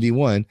last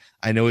 1v1.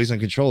 I know he's on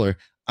controller.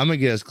 I'm gonna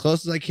get as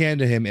close as I can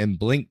to him and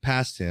blink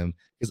past him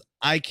because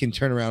I can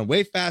turn around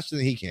way faster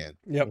than he can.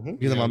 Yep.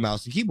 Because I'm on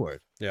mouse and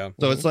keyboard. Yeah.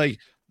 So it's like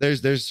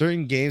there's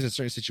certain games and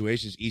certain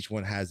situations, each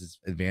one has its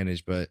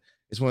advantage, but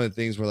it's one of the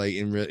things where like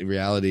in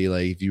reality,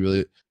 like if you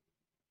really,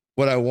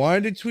 what I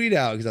wanted to tweet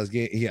out because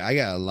I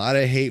got a lot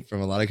of hate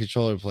from a lot of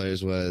controller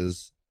players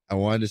was I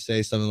wanted to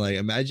say something like,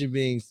 imagine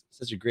being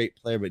such a great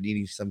player but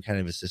needing some kind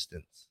of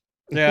assistance.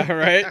 Yeah.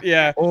 Right.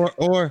 Yeah.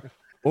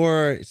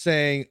 Or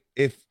saying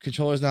if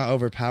controller's not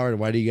overpowered,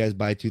 why do you guys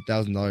buy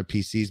 $2,000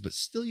 PCs but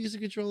still use a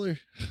controller?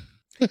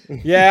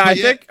 Yeah, I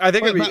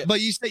think.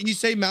 But you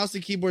say mouse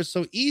and keyboard is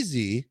so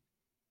easy,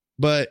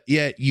 but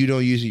yet you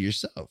don't use it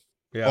yourself.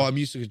 Yeah. Oh, I'm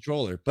used to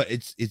controller, but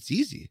it's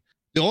easy.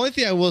 The only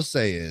thing I will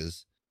say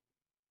is,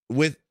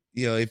 with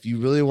if you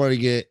really want to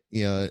get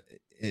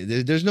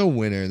there's no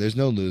winner, there's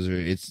no loser.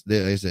 It's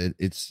like I said,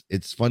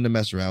 it's fun to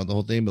mess around with the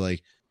whole thing, but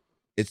like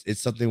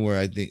it's something where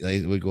I think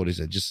like what Goldie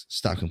said, just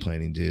stop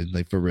complaining, dude.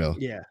 Like for real.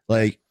 Yeah.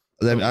 Like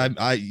on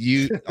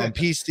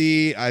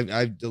PC,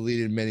 I've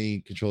deleted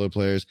many controller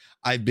players.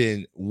 I've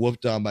been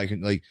whooped on by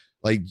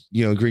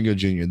Gringo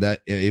Jr. That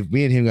if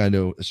me and him got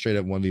into a straight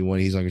up 1v1,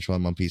 he's on controller,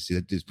 I'm on PC.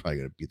 That dude's probably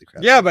gonna beat the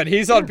crap. Yeah, but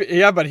he's on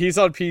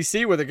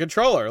PC with a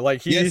controller.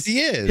 Like he is.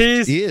 He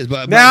is.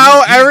 But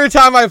now every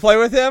time I play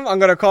with him, I'm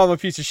gonna call him a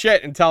piece of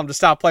shit and tell him to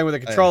stop playing with a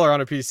controller on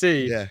a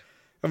PC. Yeah.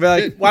 I'll be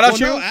like, why don't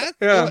you? Ask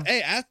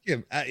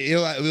him.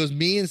 It was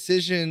me and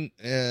Cision,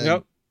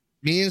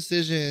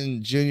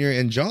 Junior,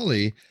 and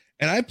Jolly,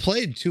 and I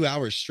played 2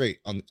 hours straight.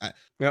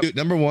 Dude,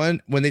 number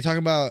one, when they talk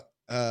about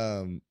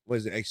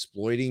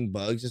exploiting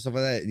bugs and stuff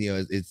like that,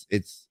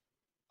 it's.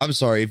 I'm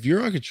sorry, if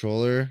you're on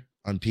controller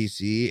on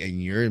PC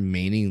and you're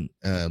maining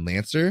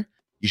Lancer,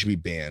 you should be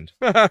banned.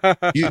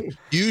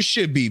 you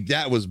should be.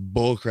 That was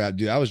bullcrap,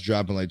 dude. I was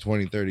dropping like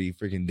 20, 30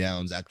 freaking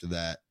downs after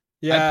that.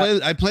 Yeah,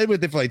 I played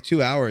with it for like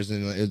 2 hours,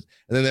 and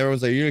then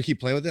everyone's like, "You're gonna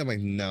keep playing with it?" I'm like,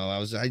 "No."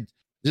 I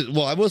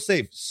will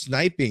say,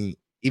 sniping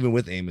even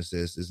with aim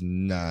assist is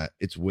not.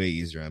 It's way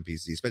easier on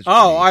PC. Especially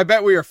I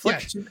bet your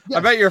flick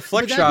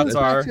shots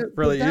are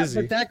really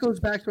easy. But that goes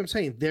back to what I'm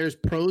saying. There's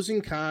pros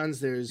and cons.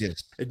 There's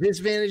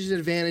disadvantages and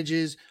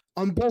advantages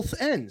on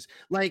both ends.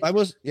 Like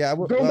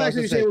going back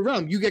to the same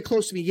realm. You get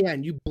close to me,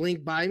 and you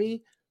blink by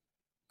me.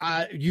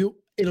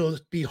 It'll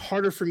be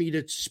harder for me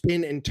to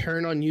spin and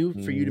turn on you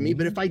for you to me.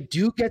 But if I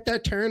do get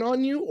that turn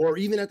on you, or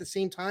even at the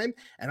same time,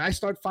 and I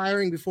start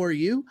firing before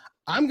you,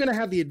 I'm gonna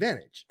have the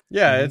advantage.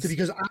 Yeah, it's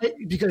because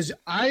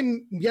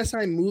I'm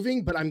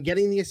moving, but I'm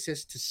getting the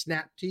assist to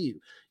snap to you.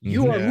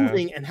 You are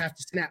moving and have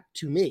to snap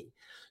to me.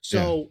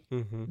 So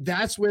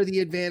that's where the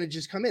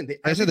advantages come in.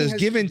 I said there's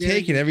give and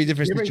take in every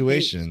different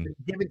situation.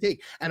 Give and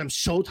take, and I'm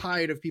so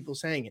tired of people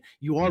saying it.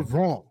 You are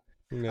wrong.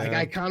 Yeah. Like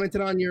I commented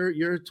on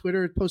your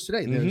Twitter post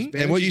today.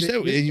 And what you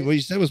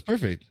said was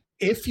perfect.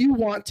 If you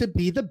want to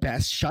be the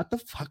best, shut the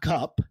fuck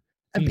up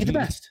and be the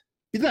best.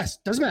 Be the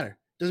best. Doesn't matter.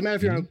 Doesn't matter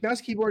if you're on a mouse,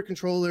 keyboard,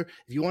 controller.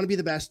 If you want to be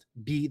the best,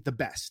 be the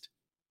best.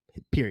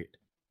 Period.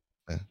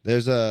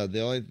 There's the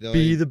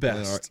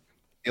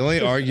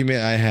only argument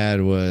I had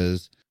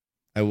was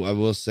I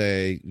will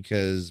say,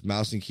 because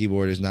mouse and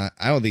keyboard is not.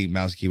 I don't think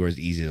mouse and keyboard is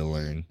easy to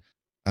learn.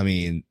 I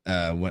mean,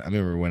 I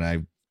remember when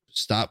I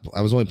stopped.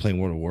 I was only playing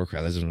World of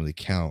Warcraft. That doesn't really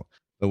count.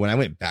 But when I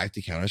went back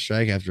to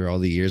Counter-Strike after all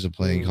the years of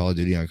playing Call of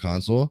Duty on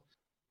console,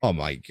 oh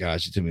my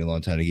gosh, it took me a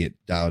long time to get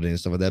dialed in and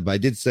stuff like that. But I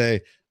did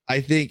say,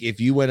 I think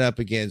if you went up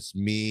against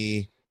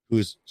me,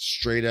 who's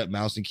straight up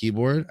mouse and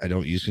keyboard, I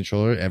don't use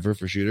controller ever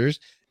for shooters,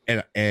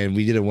 and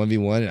we did a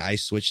 1v1 and I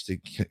switched to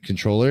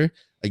controller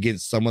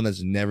against someone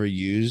that's never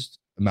used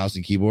a mouse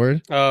and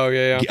keyboard. Oh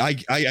yeah.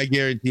 I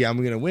guarantee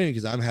I'm gonna win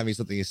because I'm having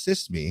something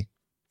assist me.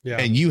 Yeah.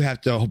 And you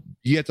have to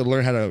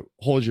learn how to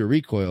hold your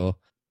recoil,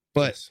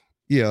 but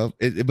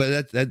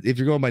if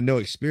you're going by no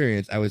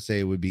experience, I would say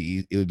it would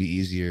be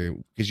easier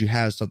because you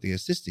have something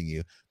assisting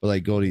you. But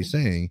like Goldie's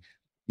saying,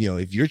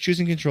 if you're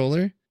choosing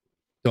controller,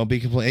 don't be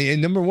complaining.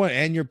 And number one,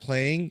 and you're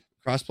playing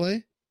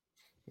crossplay,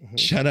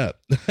 shut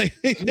up.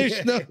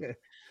 There's no.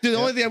 The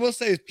only thing I will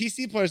say is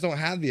PC players don't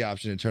have the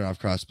option to turn off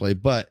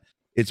crossplay, but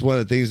it's one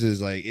of the things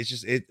is like, it's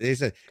just, they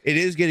said it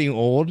is getting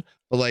old,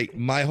 but like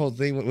my whole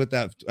thing with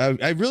that,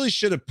 I really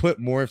should have put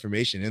more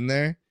information in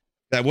there.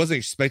 I wasn't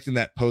expecting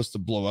that post to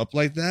blow up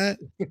like that,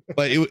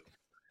 but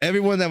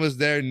everyone that was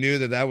there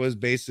knew that was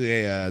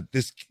basically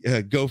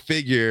go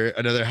figure,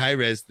 another high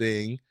res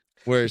thing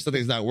where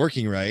something's not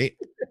working right.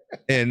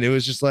 And it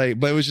was just like,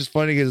 but it was just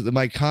funny because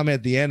my comment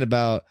at the end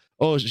about,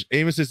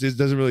 aim assist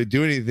doesn't really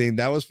do anything.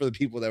 That was for the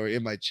people that were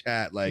in my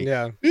chat. Like,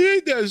 it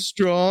ain't that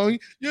strong.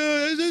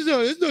 Yeah,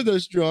 it's not that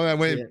strong. I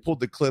went and pulled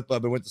the clip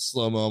up and went to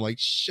slow-mo. I'm like,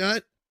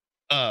 shut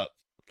up.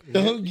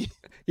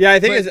 I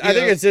think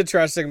it's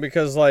interesting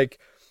because like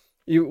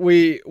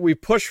we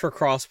push for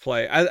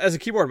crossplay. As a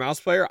keyboard mouse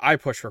player, I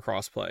push for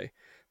crossplay.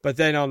 But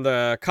then on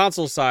the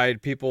console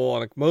side, people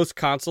on most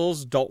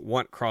consoles don't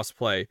want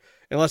crossplay.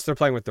 unless they're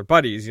playing with their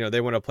buddies. You know, they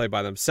want to play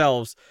by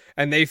themselves,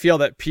 and they feel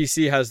that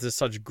PC has this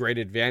such great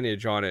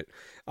advantage on it.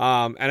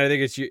 And I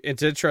think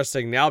it's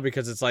interesting now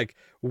because it's like,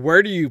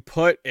 where do you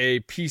put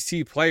a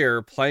PC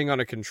player playing on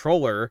a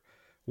controller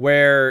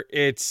where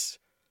it's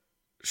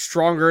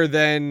stronger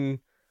than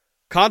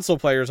console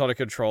players on a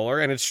controller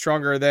and it's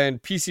stronger than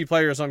PC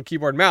players on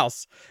keyboard and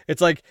mouse?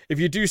 It's like, if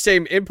you do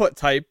same input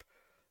type,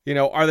 you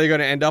know, are they going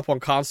to end up on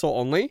console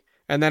only?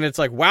 And then it's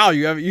like, wow,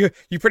 you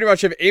pretty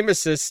much have aim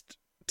assist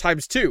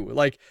times 2.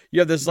 Like, you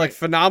have this like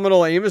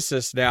phenomenal aim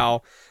assist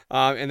now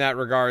in that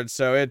regard.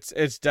 So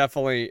it's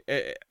definitely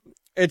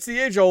it's the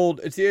age old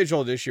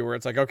issue where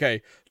it's like,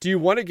 okay, do you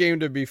want a game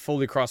to be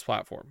fully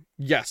cross-platform?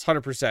 Yes,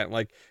 100%.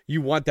 Like,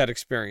 you want that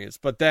experience.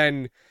 But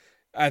then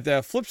at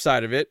the flip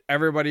side of it,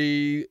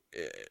 everybody,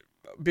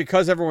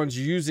 because everyone's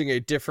using a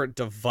different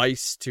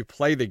device to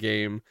play the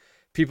game,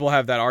 people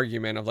have that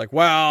argument of like,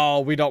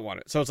 well, we don't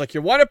want it. So it's like,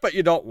 you want it, but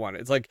you don't want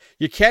it. It's like,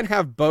 you can't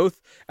have both.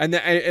 And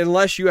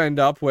unless you end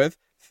up with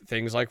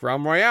things like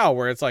Realm Royale,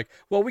 where it's like,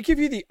 well, we give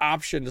you the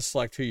option to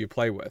select who you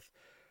play with.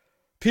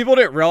 People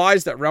didn't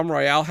realize that Realm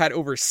Royale had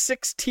over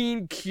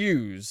 16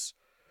 queues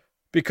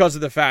because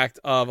of the fact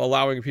of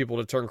allowing people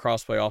to turn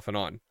crossplay off and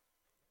on.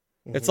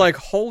 Mm-hmm. It's like,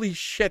 holy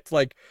shit.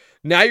 Like,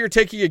 now you're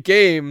taking a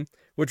game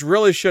which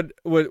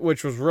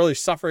was really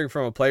suffering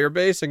from a player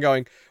base and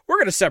going, we're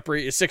going to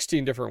separate you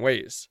 16 different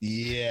ways.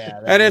 Yeah.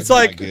 And it's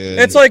like,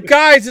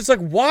 guys, it's like,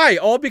 why?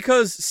 All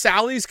because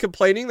Sally's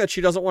complaining that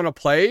she doesn't want to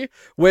play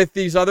with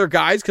these other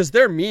guys because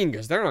they're mean,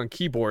 because they're on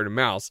keyboard and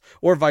mouse,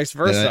 or vice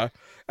versa.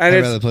 I'd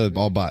rather play with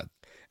all bot.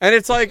 And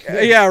it's like,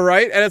 yeah,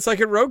 right. And it's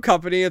like in Rogue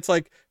Company, it's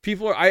like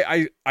people are,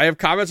 I have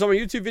comments on my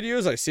YouTube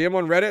videos. I see them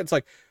on Reddit. It's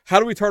like, how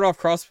do we turn off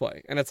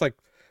crossplay? And it's like,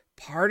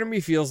 part of me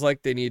feels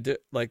like they need to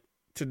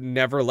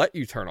never let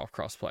you turn off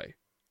crossplay.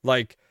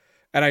 Like,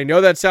 and I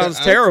know that sounds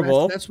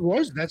terrible. That's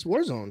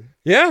Warzone.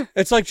 Yeah.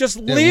 It's like, just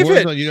leave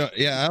Warzone,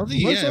 it. I don't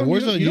think,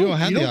 Warzone, you don't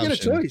have the option. You don't get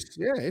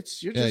a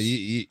choice. Yeah.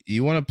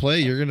 You want to play,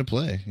 you're going to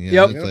play.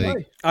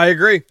 I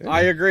agree. Yeah.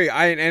 I agree.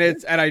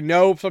 And I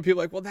know some people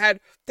are like, well,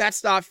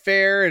 that's not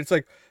fair. And it's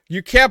like,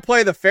 you can't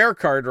play the fair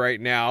card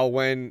right now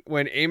when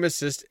aim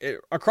assist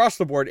across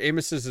the board. Aim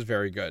assist is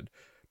very good.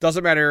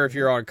 Doesn't matter if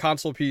you're on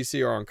console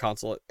PC or on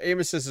console.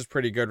 Aim assist is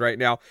pretty good right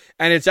now.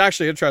 And it's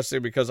actually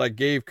interesting because I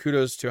gave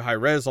kudos to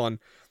Hi-Rez on,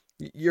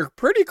 you're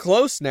pretty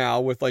close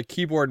now with like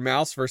keyboard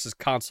mouse versus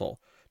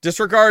console.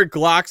 Disregard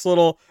Glock's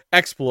little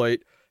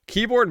exploit.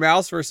 Keyboard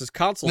mouse versus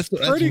console is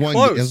pretty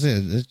close.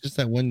 It's just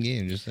that one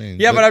game. Just saying.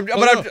 Yeah,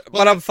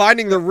 but I'm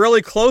finding they're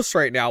really close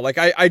right now. Like,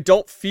 I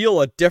don't feel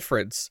a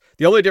difference.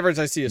 The only difference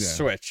I see is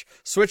Switch.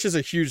 Switch is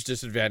a huge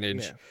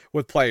disadvantage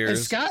with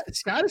players. And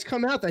Scott has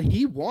come out that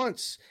he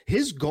wants,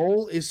 his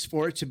goal is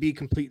for it to be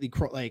completely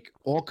like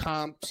all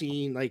comp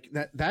scene, like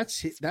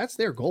that's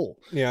their goal.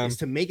 Yeah, is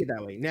to make it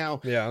that way.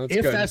 Now,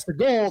 if that's the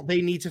goal,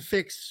 they need to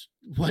fix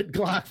what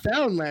Glock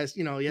found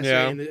yesterday.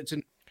 Yeah. And it's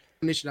an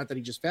initiative, not that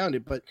he just found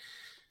it, but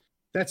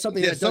that's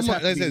something that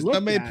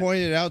somebody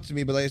pointed it out to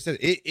me, but like I said,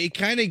 it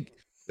kind of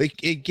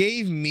like it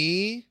gave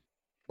me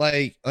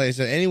like I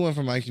said, anyone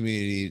from my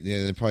community,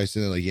 they're probably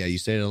saying like, yeah, you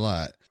say it a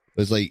lot.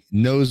 But it's like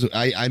knows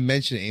I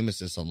mention aim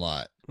assist a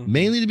lot,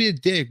 mainly to be a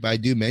dick, but I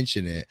do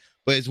mention it.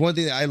 But it's one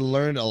thing that I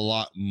learned a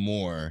lot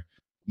more.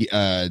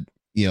 I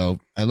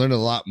learned a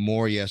lot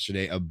more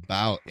yesterday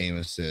about aim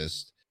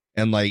assist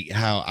and like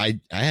how I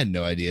had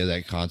no idea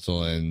that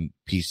console and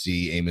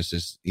PC aim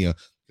assist,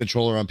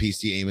 controller on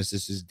PC aim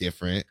assist is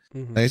different.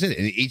 Like I said,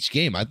 in each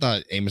game, I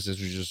thought aim assist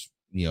was just,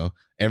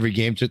 every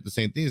game took the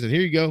same thing. Said,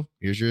 here you go.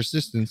 Here's your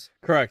assistance.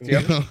 Correct.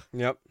 Yep.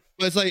 Yep.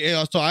 But it's like,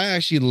 so I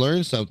actually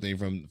learned something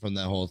from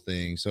that whole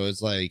thing. So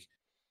it's like,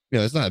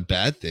 it's not a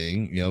bad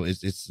thing.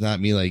 It's not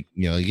me like,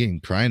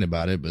 getting crying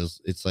about it, but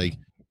it's like,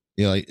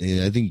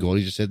 I think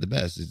Goldie just said the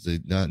best. It's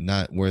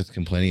not worth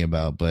complaining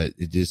about, but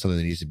it is something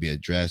that needs to be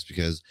addressed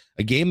because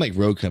a game like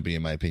Rogue Company,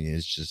 in my opinion,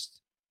 is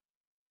just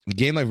a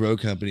game like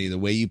Rogue Company, the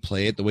way you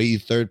play it, the way you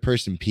third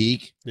person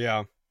peek.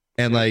 Yeah.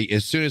 And like,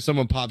 as soon as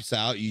someone pops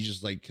out, you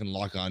just like can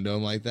lock onto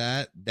them like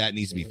that. That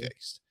needs to be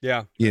fixed.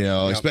 Yeah.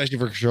 Especially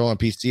for control on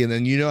PC. And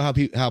then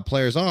how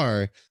players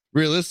are.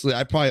 Realistically,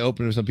 I probably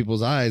opened some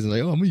people's eyes and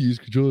like, oh, I'm gonna use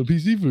control on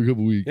PC for a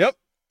couple weeks. Yep.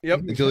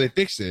 Until they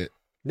fix it.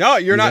 No,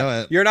 you're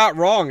not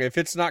wrong. If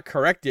it's not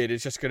corrected,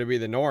 it's just going to be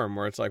the norm.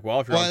 Where it's like,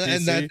 well, if you're on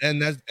PC,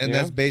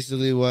 that's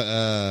basically what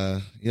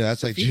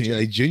that's like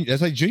junior.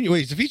 That's like Junior.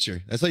 Wait, it's a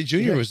feature. That's like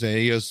Junior was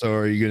saying. He goes, so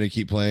are you going to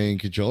keep playing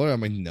controller?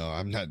 I'm like, no,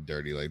 I'm not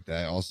dirty like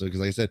that. Also, because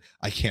like I said,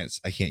 I can't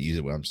use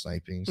it when I'm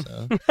sniping.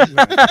 So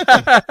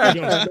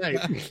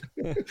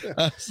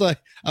I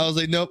was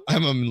like, nope,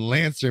 I'm a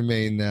Lancer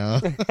main now.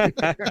 Dude,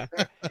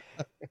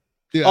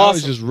 awesome. I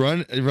was just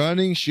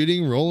running,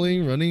 shooting,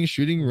 rolling, running,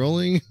 shooting,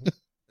 rolling.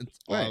 That's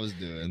all I was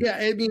doing. Yeah,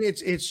 I mean,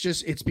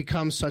 it's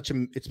become such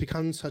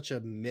a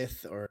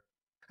myth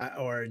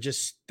or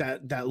just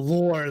that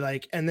lore,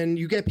 like, and then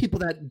you get people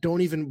that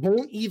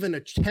won't even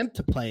attempt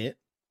to play it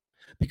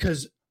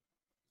because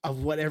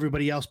of what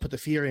everybody else put the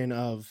fear in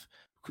of,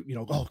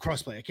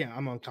 crossplay.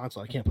 I'm on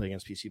console, I can't play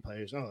against PC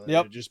players. No,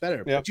 they're just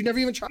better. But you never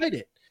even tried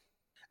it.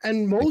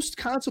 And most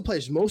console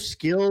players, most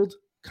skilled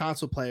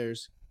console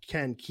players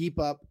can keep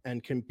up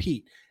and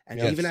compete. And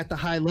even at the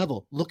high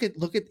level, look at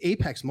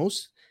Apex.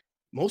 Most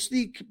of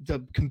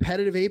the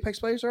competitive Apex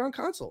players are on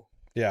console.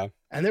 Yeah.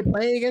 And they're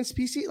playing against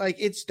PC. Like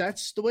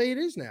that's the way it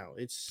is now.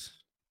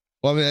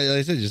 Well, I mean, like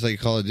I said, just like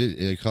Call of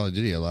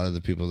Duty, a lot of the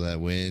people that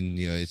win,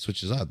 it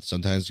switches up.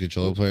 Sometimes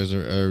controller players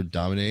are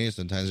dominating.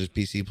 Sometimes there's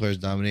PC players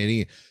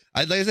dominating.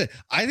 Like I said,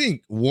 I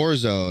think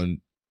Warzone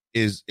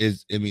is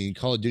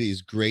Call of Duty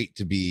is great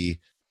to be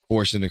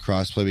forced into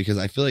crossplay, because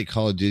I feel like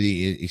Call of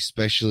Duty,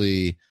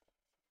 especially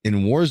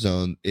in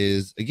Warzone,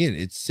 is, again,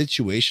 it's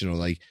situational.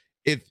 Like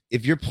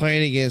if you're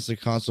playing against a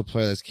console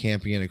player that's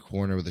camping in a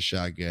corner with a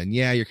shotgun,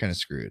 yeah, you're kind of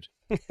screwed,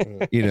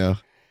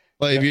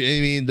 But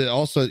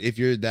if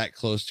you're that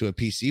close to a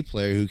PC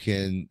player who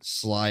can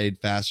slide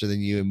faster than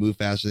you and move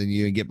faster than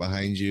you and get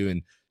behind you,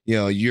 and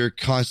you're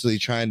constantly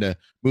trying to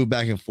move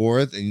back and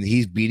forth, and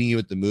he's beating you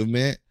with the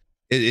movement.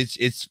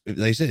 It's like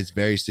I said, it's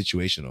very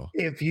situational.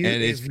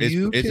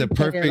 It's a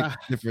perfect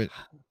different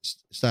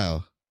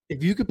style.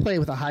 If you could play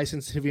with a high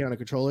sensitivity on a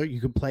controller, you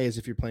could play as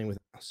if you're playing with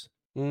us.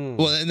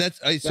 Well, and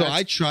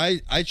I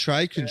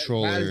tried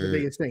controller. That is the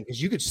biggest thing,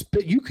 because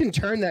you can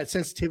turn that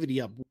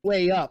sensitivity up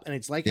way up, and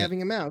it's like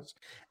having a mouse.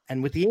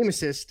 And with the aim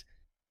assist,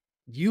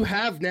 you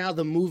have now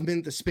the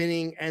movement, the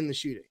spinning, and the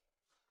shooting.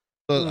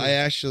 So I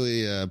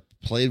actually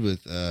played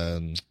with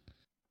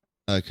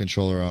a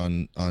controller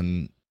on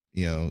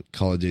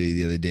Call of Duty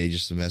the other day,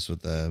 just to mess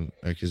with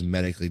because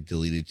medically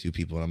deleted 2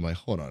 people, and I'm like,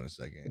 hold on a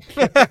second.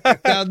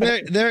 Now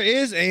there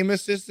is aim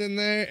assist in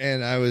there,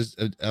 and I was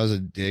a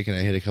dick, and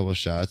I hit a couple of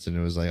shots, and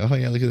it was like, oh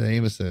yeah, look at the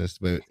aim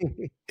assist. But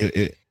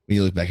when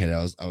you look back at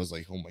it, I was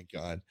like, oh my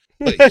god.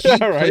 But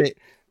right.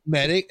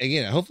 Medic,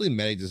 again, hopefully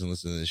Medic doesn't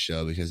listen to this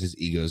show, because his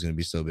ego is going to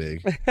be so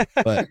big.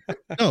 But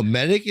no,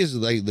 Medic is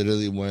like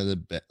literally one of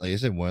the like I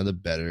said, one of the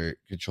better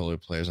controller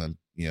players on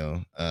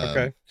COD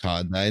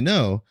that I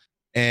know.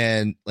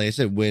 And like I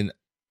said, when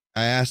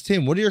I asked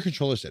him, what are your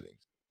controller settings?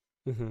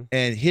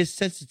 And his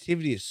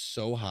sensitivity is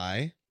so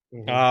high,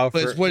 but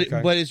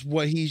it's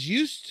what he's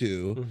used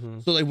to.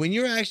 So like when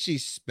you're actually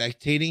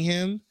spectating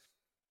him,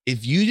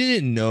 if you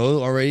didn't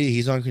know already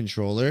he's on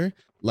controller,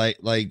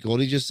 like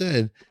Goldie just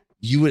said,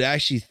 you would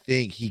actually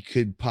think he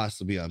could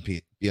possibly be on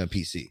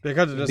PC,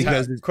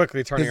 because it's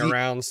quickly turning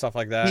around, stuff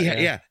like that.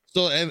 Yeah.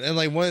 So and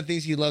like one of the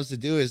things he loves to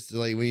do is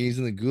like when he's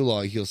in the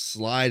gulag, he'll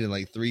slide in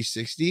like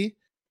 360.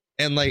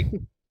 And like,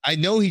 I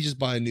know he just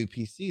bought a new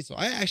PC, so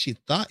I actually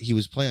thought he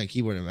was playing on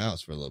keyboard and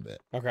mouse for a little bit.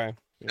 Okay.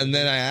 And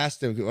then I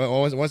asked him,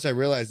 once I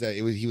realized that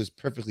he was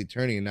perfectly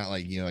turning, and not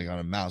like like on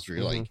a mouse where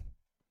you're like,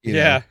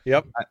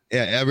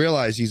 I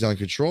realized he's on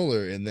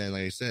controller, and then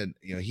like I said,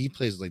 he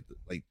plays like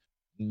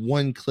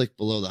one click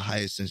below the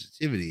highest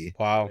sensitivity.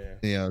 Wow.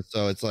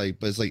 So it's like,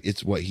 but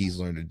it's what he's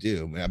learned to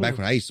do. Back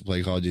when I used to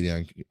play Call of Duty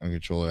on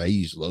controller, I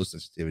used low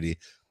sensitivity,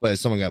 but if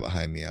someone got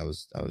behind me, I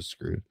was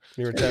screwed.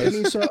 You were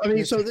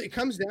so it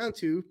comes down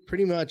to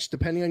pretty much,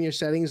 depending on your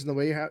settings and the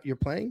way you're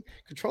playing,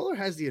 controller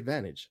has the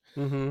advantage.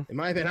 In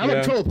my opinion, I'm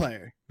a controller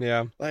player.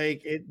 Yeah.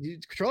 Like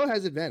controller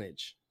has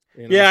advantage.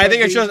 I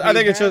think it's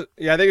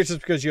just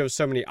because you have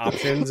so many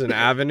options and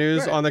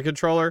avenues on the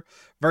controller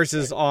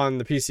versus on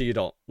the PC.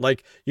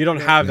 You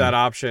don't have that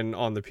option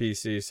on the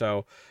PC.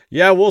 So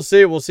we'll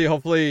see.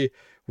 Hopefully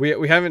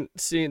we haven't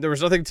seen, there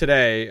was nothing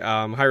today.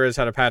 Hi-Rez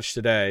had a patch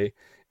today,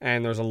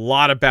 and there's a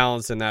lot of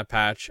balance in that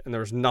patch, and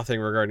there was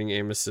nothing regarding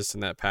aim assist in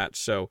that patch.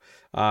 So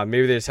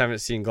maybe they just haven't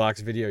seen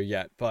Glock's video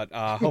yet, but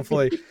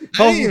hopefully.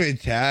 I didn't even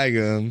tag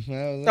him.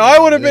 I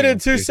would have been in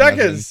 2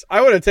 seconds. I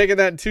would have taken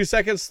that in 2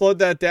 seconds, slowed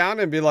that down,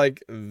 and be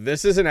like,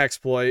 this is an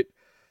exploit.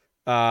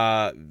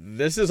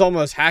 This is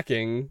almost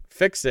hacking.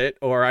 Fix it,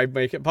 or I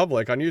make it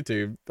public on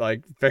YouTube.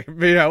 Like,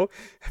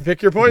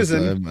 pick your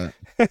poison.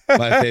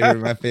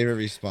 My favorite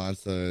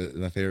response.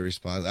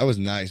 I was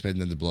not expecting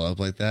them to blow up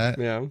like that.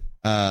 Yeah.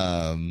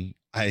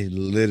 I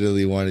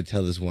literally wanted to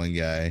tell this one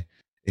guy,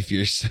 if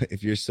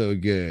you're so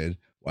good,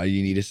 why do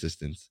you need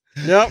assistance?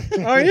 Yep.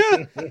 Oh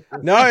yeah.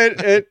 No,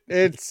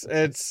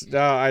 it's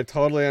no, I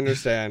totally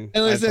understand.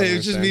 And listen, it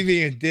was just me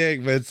being a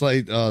dick, but it's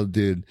like, oh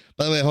dude.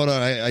 By the way, hold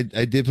on. I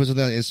did put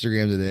something on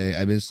Instagram today.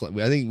 I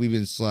think we've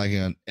been slacking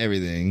on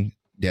everything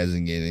Dads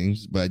and Gaming,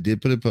 but I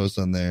did put a post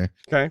on there.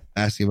 Okay.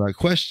 Asking about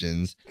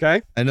questions.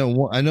 Okay. I know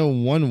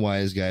one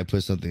wise guy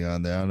put something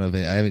on there. I don't know if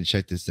I haven't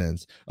checked it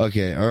since.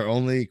 Okay. Our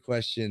only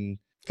question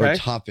or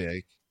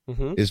topic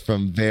is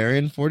from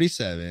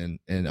Varon47,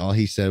 and all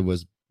he said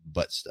was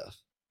butt stuff.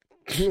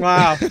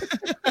 Wow.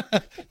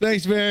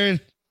 Thanks, Baron.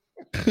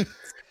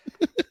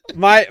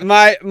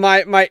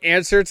 my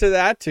answer to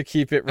that, to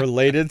keep it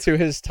related to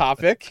his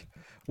topic,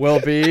 will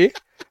be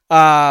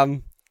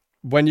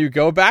when you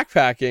go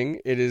backpacking,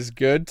 it is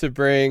good to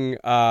bring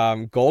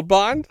Gold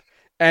Bond,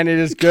 and it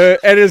is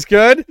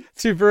good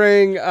to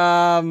bring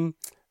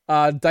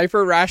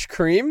diaper rash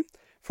cream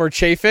for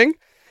chafing.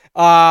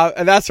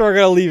 And that's where we're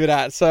gonna leave it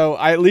at. So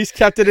I at least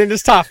kept it in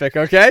his topic,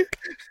 okay?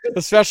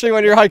 Especially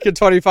when you're hiking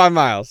 25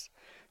 miles.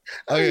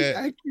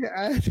 Okay.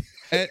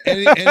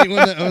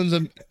 Anyone that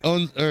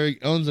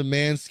owns a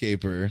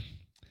manscaper,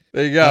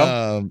 There you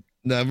go.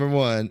 Number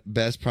one,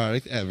 best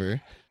product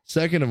ever.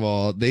 Second of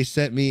all, they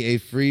sent me a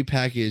free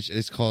package.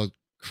 It's called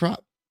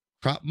Crop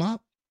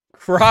Mop.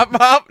 Crop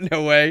Mop?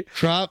 No way.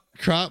 Crop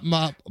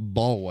Mop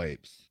ball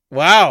wipes.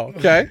 Wow.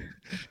 Okay.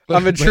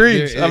 I'm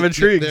intrigued. I'm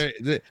intrigued.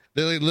 They're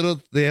like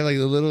little. They have like a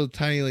little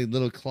tiny like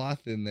little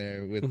cloth in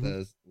there with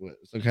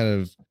some kind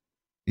of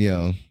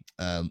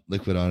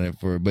liquid on it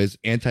but it's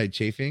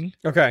anti-chafing.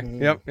 Okay.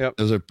 Yep.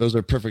 Those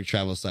are perfect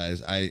travel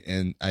size.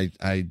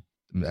 I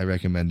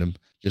recommend them.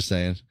 Just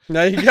saying.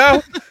 There you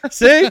go.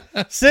 See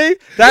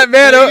that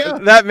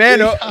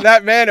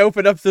man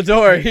opened up the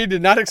door. He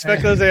did not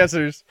expect those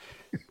answers.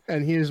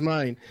 And here's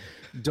mine: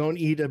 don't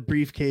eat a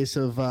briefcase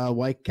of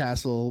White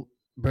Castle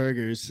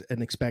burgers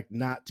and expect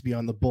not to be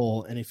on the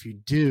bowl. And if you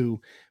do,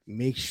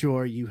 make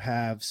sure you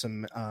have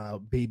some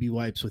baby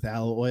wipes with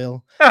aloe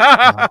oil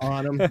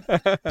on them.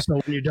 So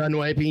when you're done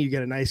wiping, you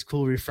get a nice,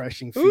 cool,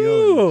 refreshing feel.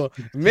 Ooh,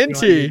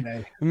 minty.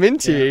 Yeah.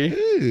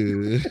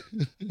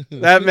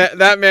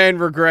 That man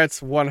regrets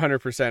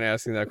 100%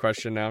 asking that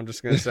question. Now I'm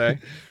just gonna say.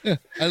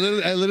 I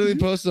literally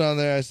posted on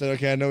there. I said,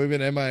 okay, I know we've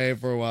been MIA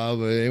for a while,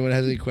 but anyone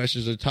has any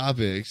questions or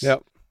topics?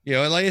 Yep.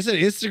 And like I said,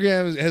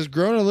 Instagram has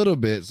grown a little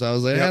bit, so I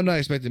was like, I'm not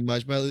expecting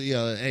much, but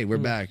hey, we're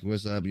back.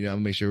 What's up? I'm gonna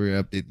make sure we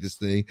update this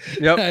thing.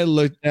 Yep. I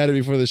looked at it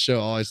before the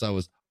show. All I saw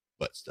was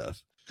butt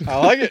stuff.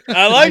 I like it.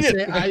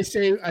 I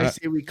say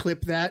we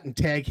clip that and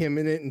tag him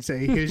in it and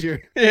say, here's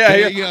your.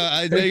 There you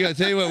go.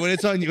 Tell you what, when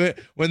it's on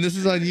when this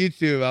is on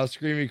YouTube, I'll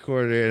screen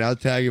record it and I'll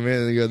tag him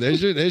in and go,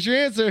 there's your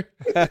answer.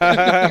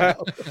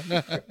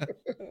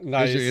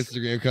 Nice. There's your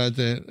Instagram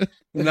content.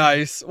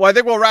 Nice. Well, I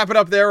think we'll wrap it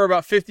up there. We're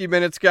about 50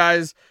 minutes,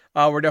 guys.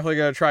 We're definitely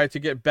going to try to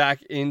get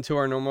back into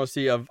our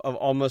normalcy of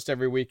almost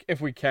every week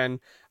if we can.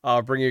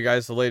 Bring you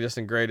guys the latest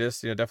and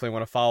greatest. Definitely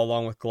want to follow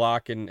along with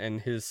Glock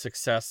and his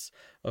success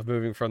of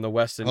moving from the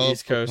West and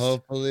East Coast.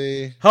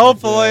 Hopefully,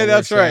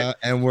 that's right.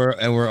 And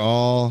we're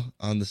all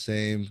on the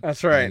same.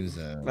 That's right. Time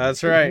zone.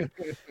 That's right.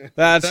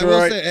 That's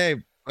right. Hey,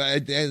 I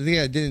think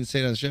I didn't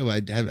say it on the show, but I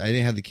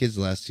didn't have the kids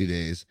the last 2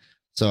 days,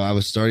 so I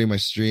was starting my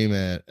stream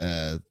at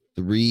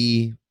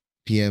 3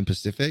 p.m.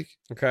 Pacific.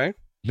 Okay.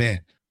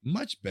 Man.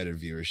 Much better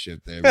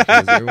viewership there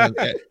because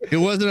it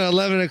wasn't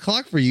 11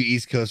 o'clock for you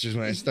East Coasters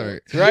when I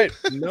start. Right.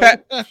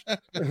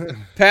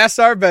 Past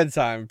our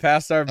bedtime. I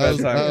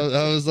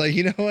was like,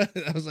 you know what?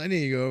 I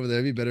need to go over there.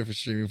 It'd be better for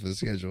streaming for the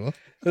schedule.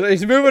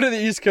 He's moving to the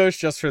East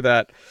Coast just for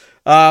that.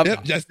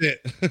 Yep, just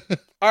it.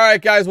 All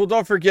right, guys. Well,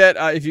 don't forget,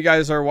 if you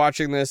guys are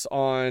watching this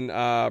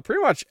on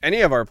pretty much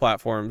any of our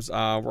platforms,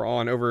 we're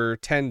on over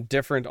 10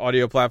 different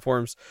audio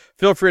platforms.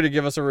 Feel free to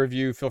give us a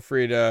review. Feel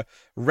free to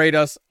rate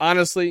us.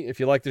 Honestly, if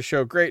you like the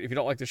show, great. If you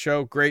don't like the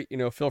show, great.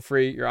 Feel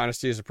free. Your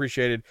honesty is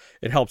appreciated.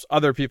 It helps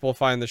other people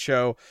find the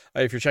show.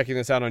 If you're checking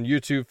this out on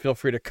YouTube, feel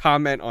free to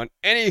comment on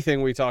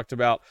anything we talked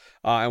about,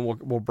 and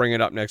we'll bring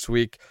it up next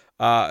week.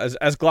 As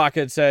Glock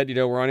had said,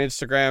 we're on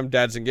Instagram,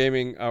 Dads in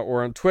Gaming,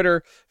 or on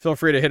Twitter. Feel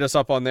free to hit us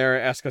up on there.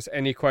 Ask us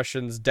any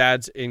questions,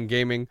 Dads in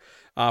Gaming.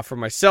 From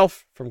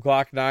myself, from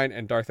Glock9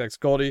 and Darth X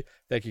Goldie.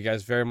 Thank you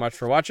guys very much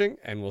for watching,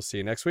 and we'll see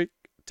you next week.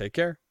 Take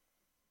care.